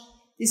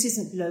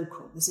isn't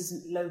local. This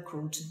isn't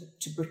local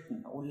to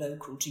Britain or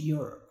local to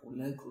Europe or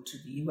local to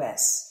the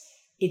US.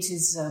 It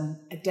is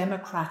a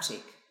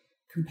democratic,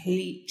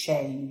 complete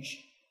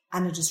change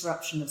and a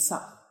disruption of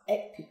such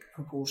epic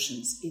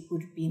proportions. It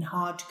would have been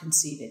hard to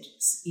conceive it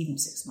even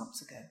 6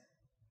 months ago.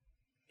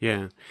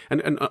 Yeah,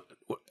 and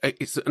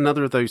it's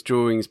another of those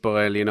drawings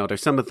by Leonardo.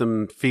 Some of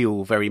them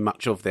feel very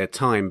much of their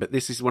time, but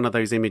this is one of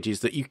those images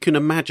that you can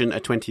imagine a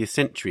 20th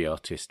century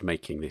artist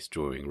making this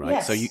drawing, right?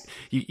 Yes. So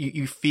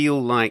you feel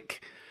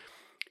like,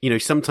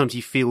 sometimes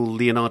you feel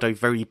Leonardo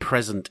very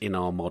present in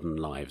our modern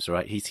lives,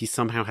 right? He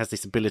somehow has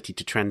this ability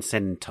to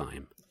transcend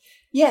time.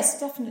 Yes,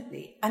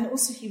 definitely. And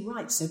also he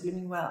writes so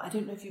blooming well. I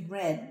don't know if you've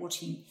read what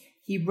he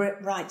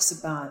writes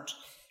about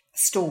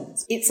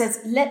storms. It says,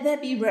 "Let there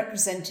be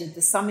represented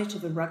the summit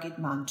of a rugged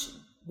mountain,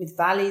 with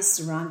valleys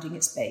surrounding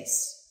its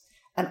base,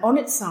 and on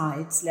its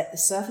sides let the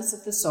surface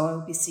of the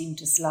soil be seen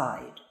to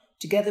slide,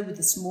 together with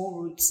the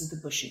small roots of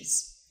the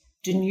bushes,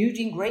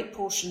 denuding great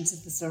portions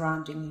of the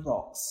surrounding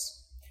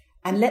rocks.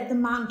 And let the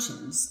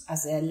mountains,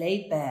 as they are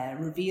laid bare,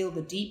 reveal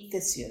the deep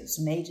fissures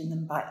made in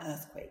them by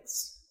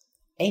earthquakes,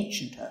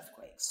 ancient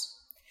earthquakes.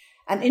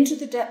 And into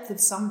the depth of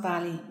some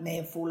valley may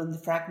have fallen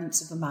the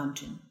fragments of a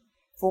mountain,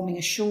 forming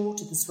a shore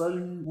to the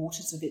swollen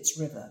waters of its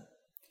river,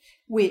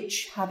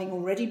 which, having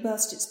already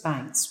burst its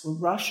banks, will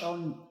rush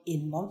on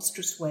in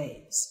monstrous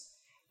waves,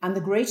 and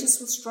the greatest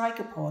will strike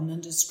upon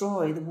and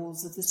destroy the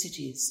walls of the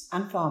cities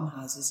and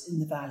farmhouses in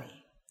the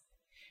valley.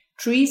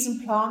 Trees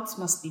and plants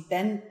must be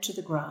bent to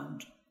the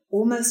ground,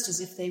 almost as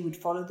if they would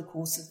follow the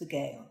course of the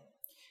gale,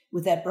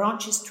 with their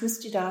branches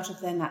twisted out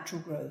of their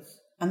natural growth,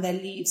 and their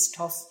leaves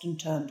tossed and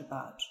turned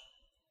about.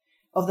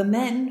 Of the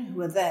men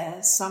who are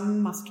there,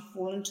 some must have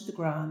fallen to the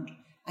ground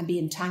and be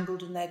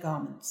entangled in their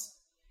garments,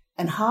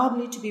 and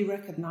hardly to be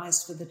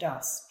recognized for the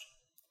dust,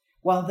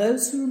 while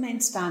those who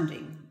remain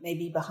standing may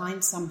be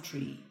behind some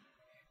tree,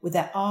 with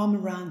their arm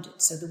around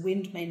it so the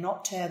wind may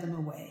not tear them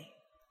away.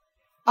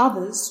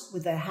 Others,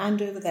 with their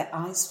hand over their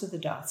eyes for the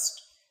dust,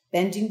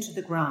 bending to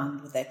the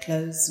ground with their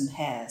clothes and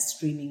hair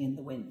streaming in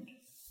the wind."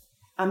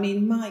 I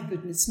mean, my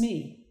goodness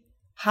me,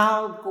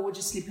 how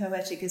gorgeously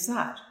poetic is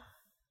that?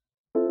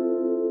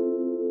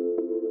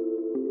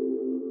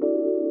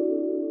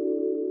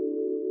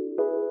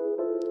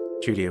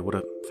 Julia, what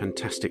a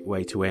fantastic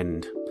way to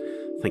end.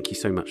 Thank you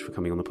so much for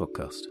coming on the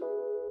podcast.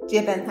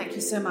 Dear Ben, thank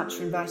you so much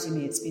for inviting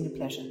me. It's been a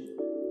pleasure.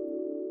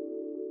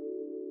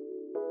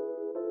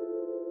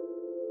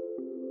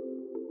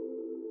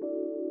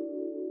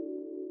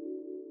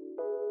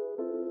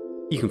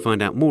 You can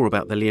find out more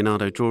about the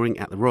Leonardo drawing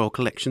at the Royal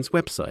Collection's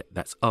website.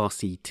 That's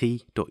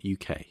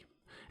rct.uk.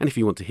 And if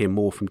you want to hear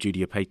more from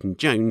Julia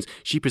Peyton-Jones,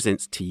 she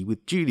presents Tea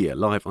with Julia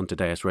live on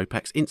Tadeusz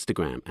Ropak's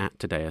Instagram at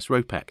Tadeusz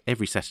Ropak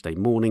every Saturday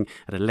morning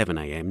at 11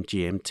 a.m.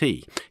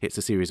 GMT. It's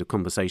a series of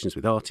conversations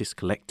with artists,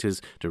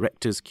 collectors,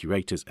 directors,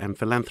 curators and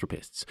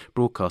philanthropists,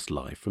 broadcast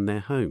live from their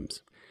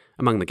homes.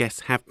 Among the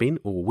guests have been,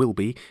 or will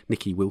be,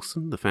 Nikki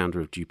Wilson, the founder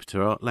of Jupiter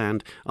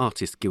Artland,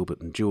 artists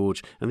Gilbert and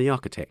George, and the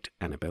architect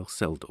Annabelle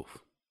Seldorf.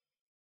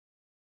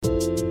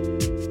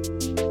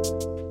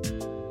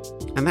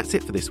 And that's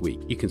it for this week.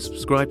 You can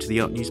subscribe to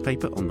the Art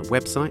Newspaper on the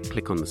website.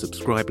 Click on the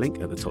subscribe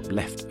link at the top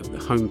left of the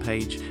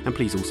homepage. And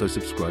please also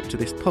subscribe to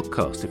this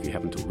podcast if you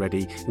haven't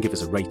already, and give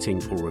us a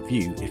rating or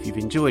review if you've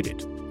enjoyed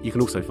it. You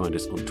can also find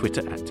us on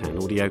Twitter at Tan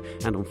Audio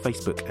and on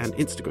Facebook and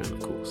Instagram, of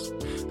course.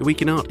 The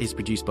Week in Art is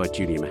produced by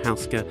Julia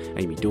Michalska,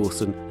 Amy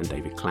Dawson and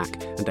David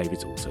Clack, and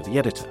David's also the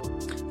editor.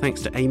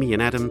 Thanks to Amy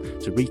and Adam,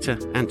 to Rita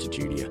and to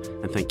Julia,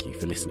 and thank you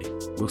for listening.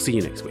 We'll see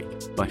you next week.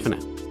 Bye for now.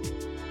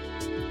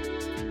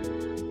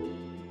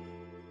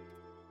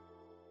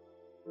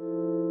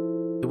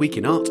 The Week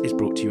in Art is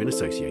brought to you in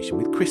association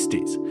with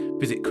Christie's.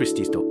 Visit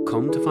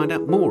christies.com to find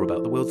out more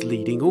about the world's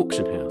leading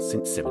auction house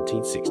since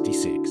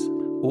 1766.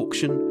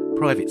 Auction,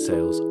 private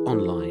sales,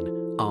 online,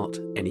 art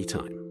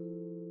anytime.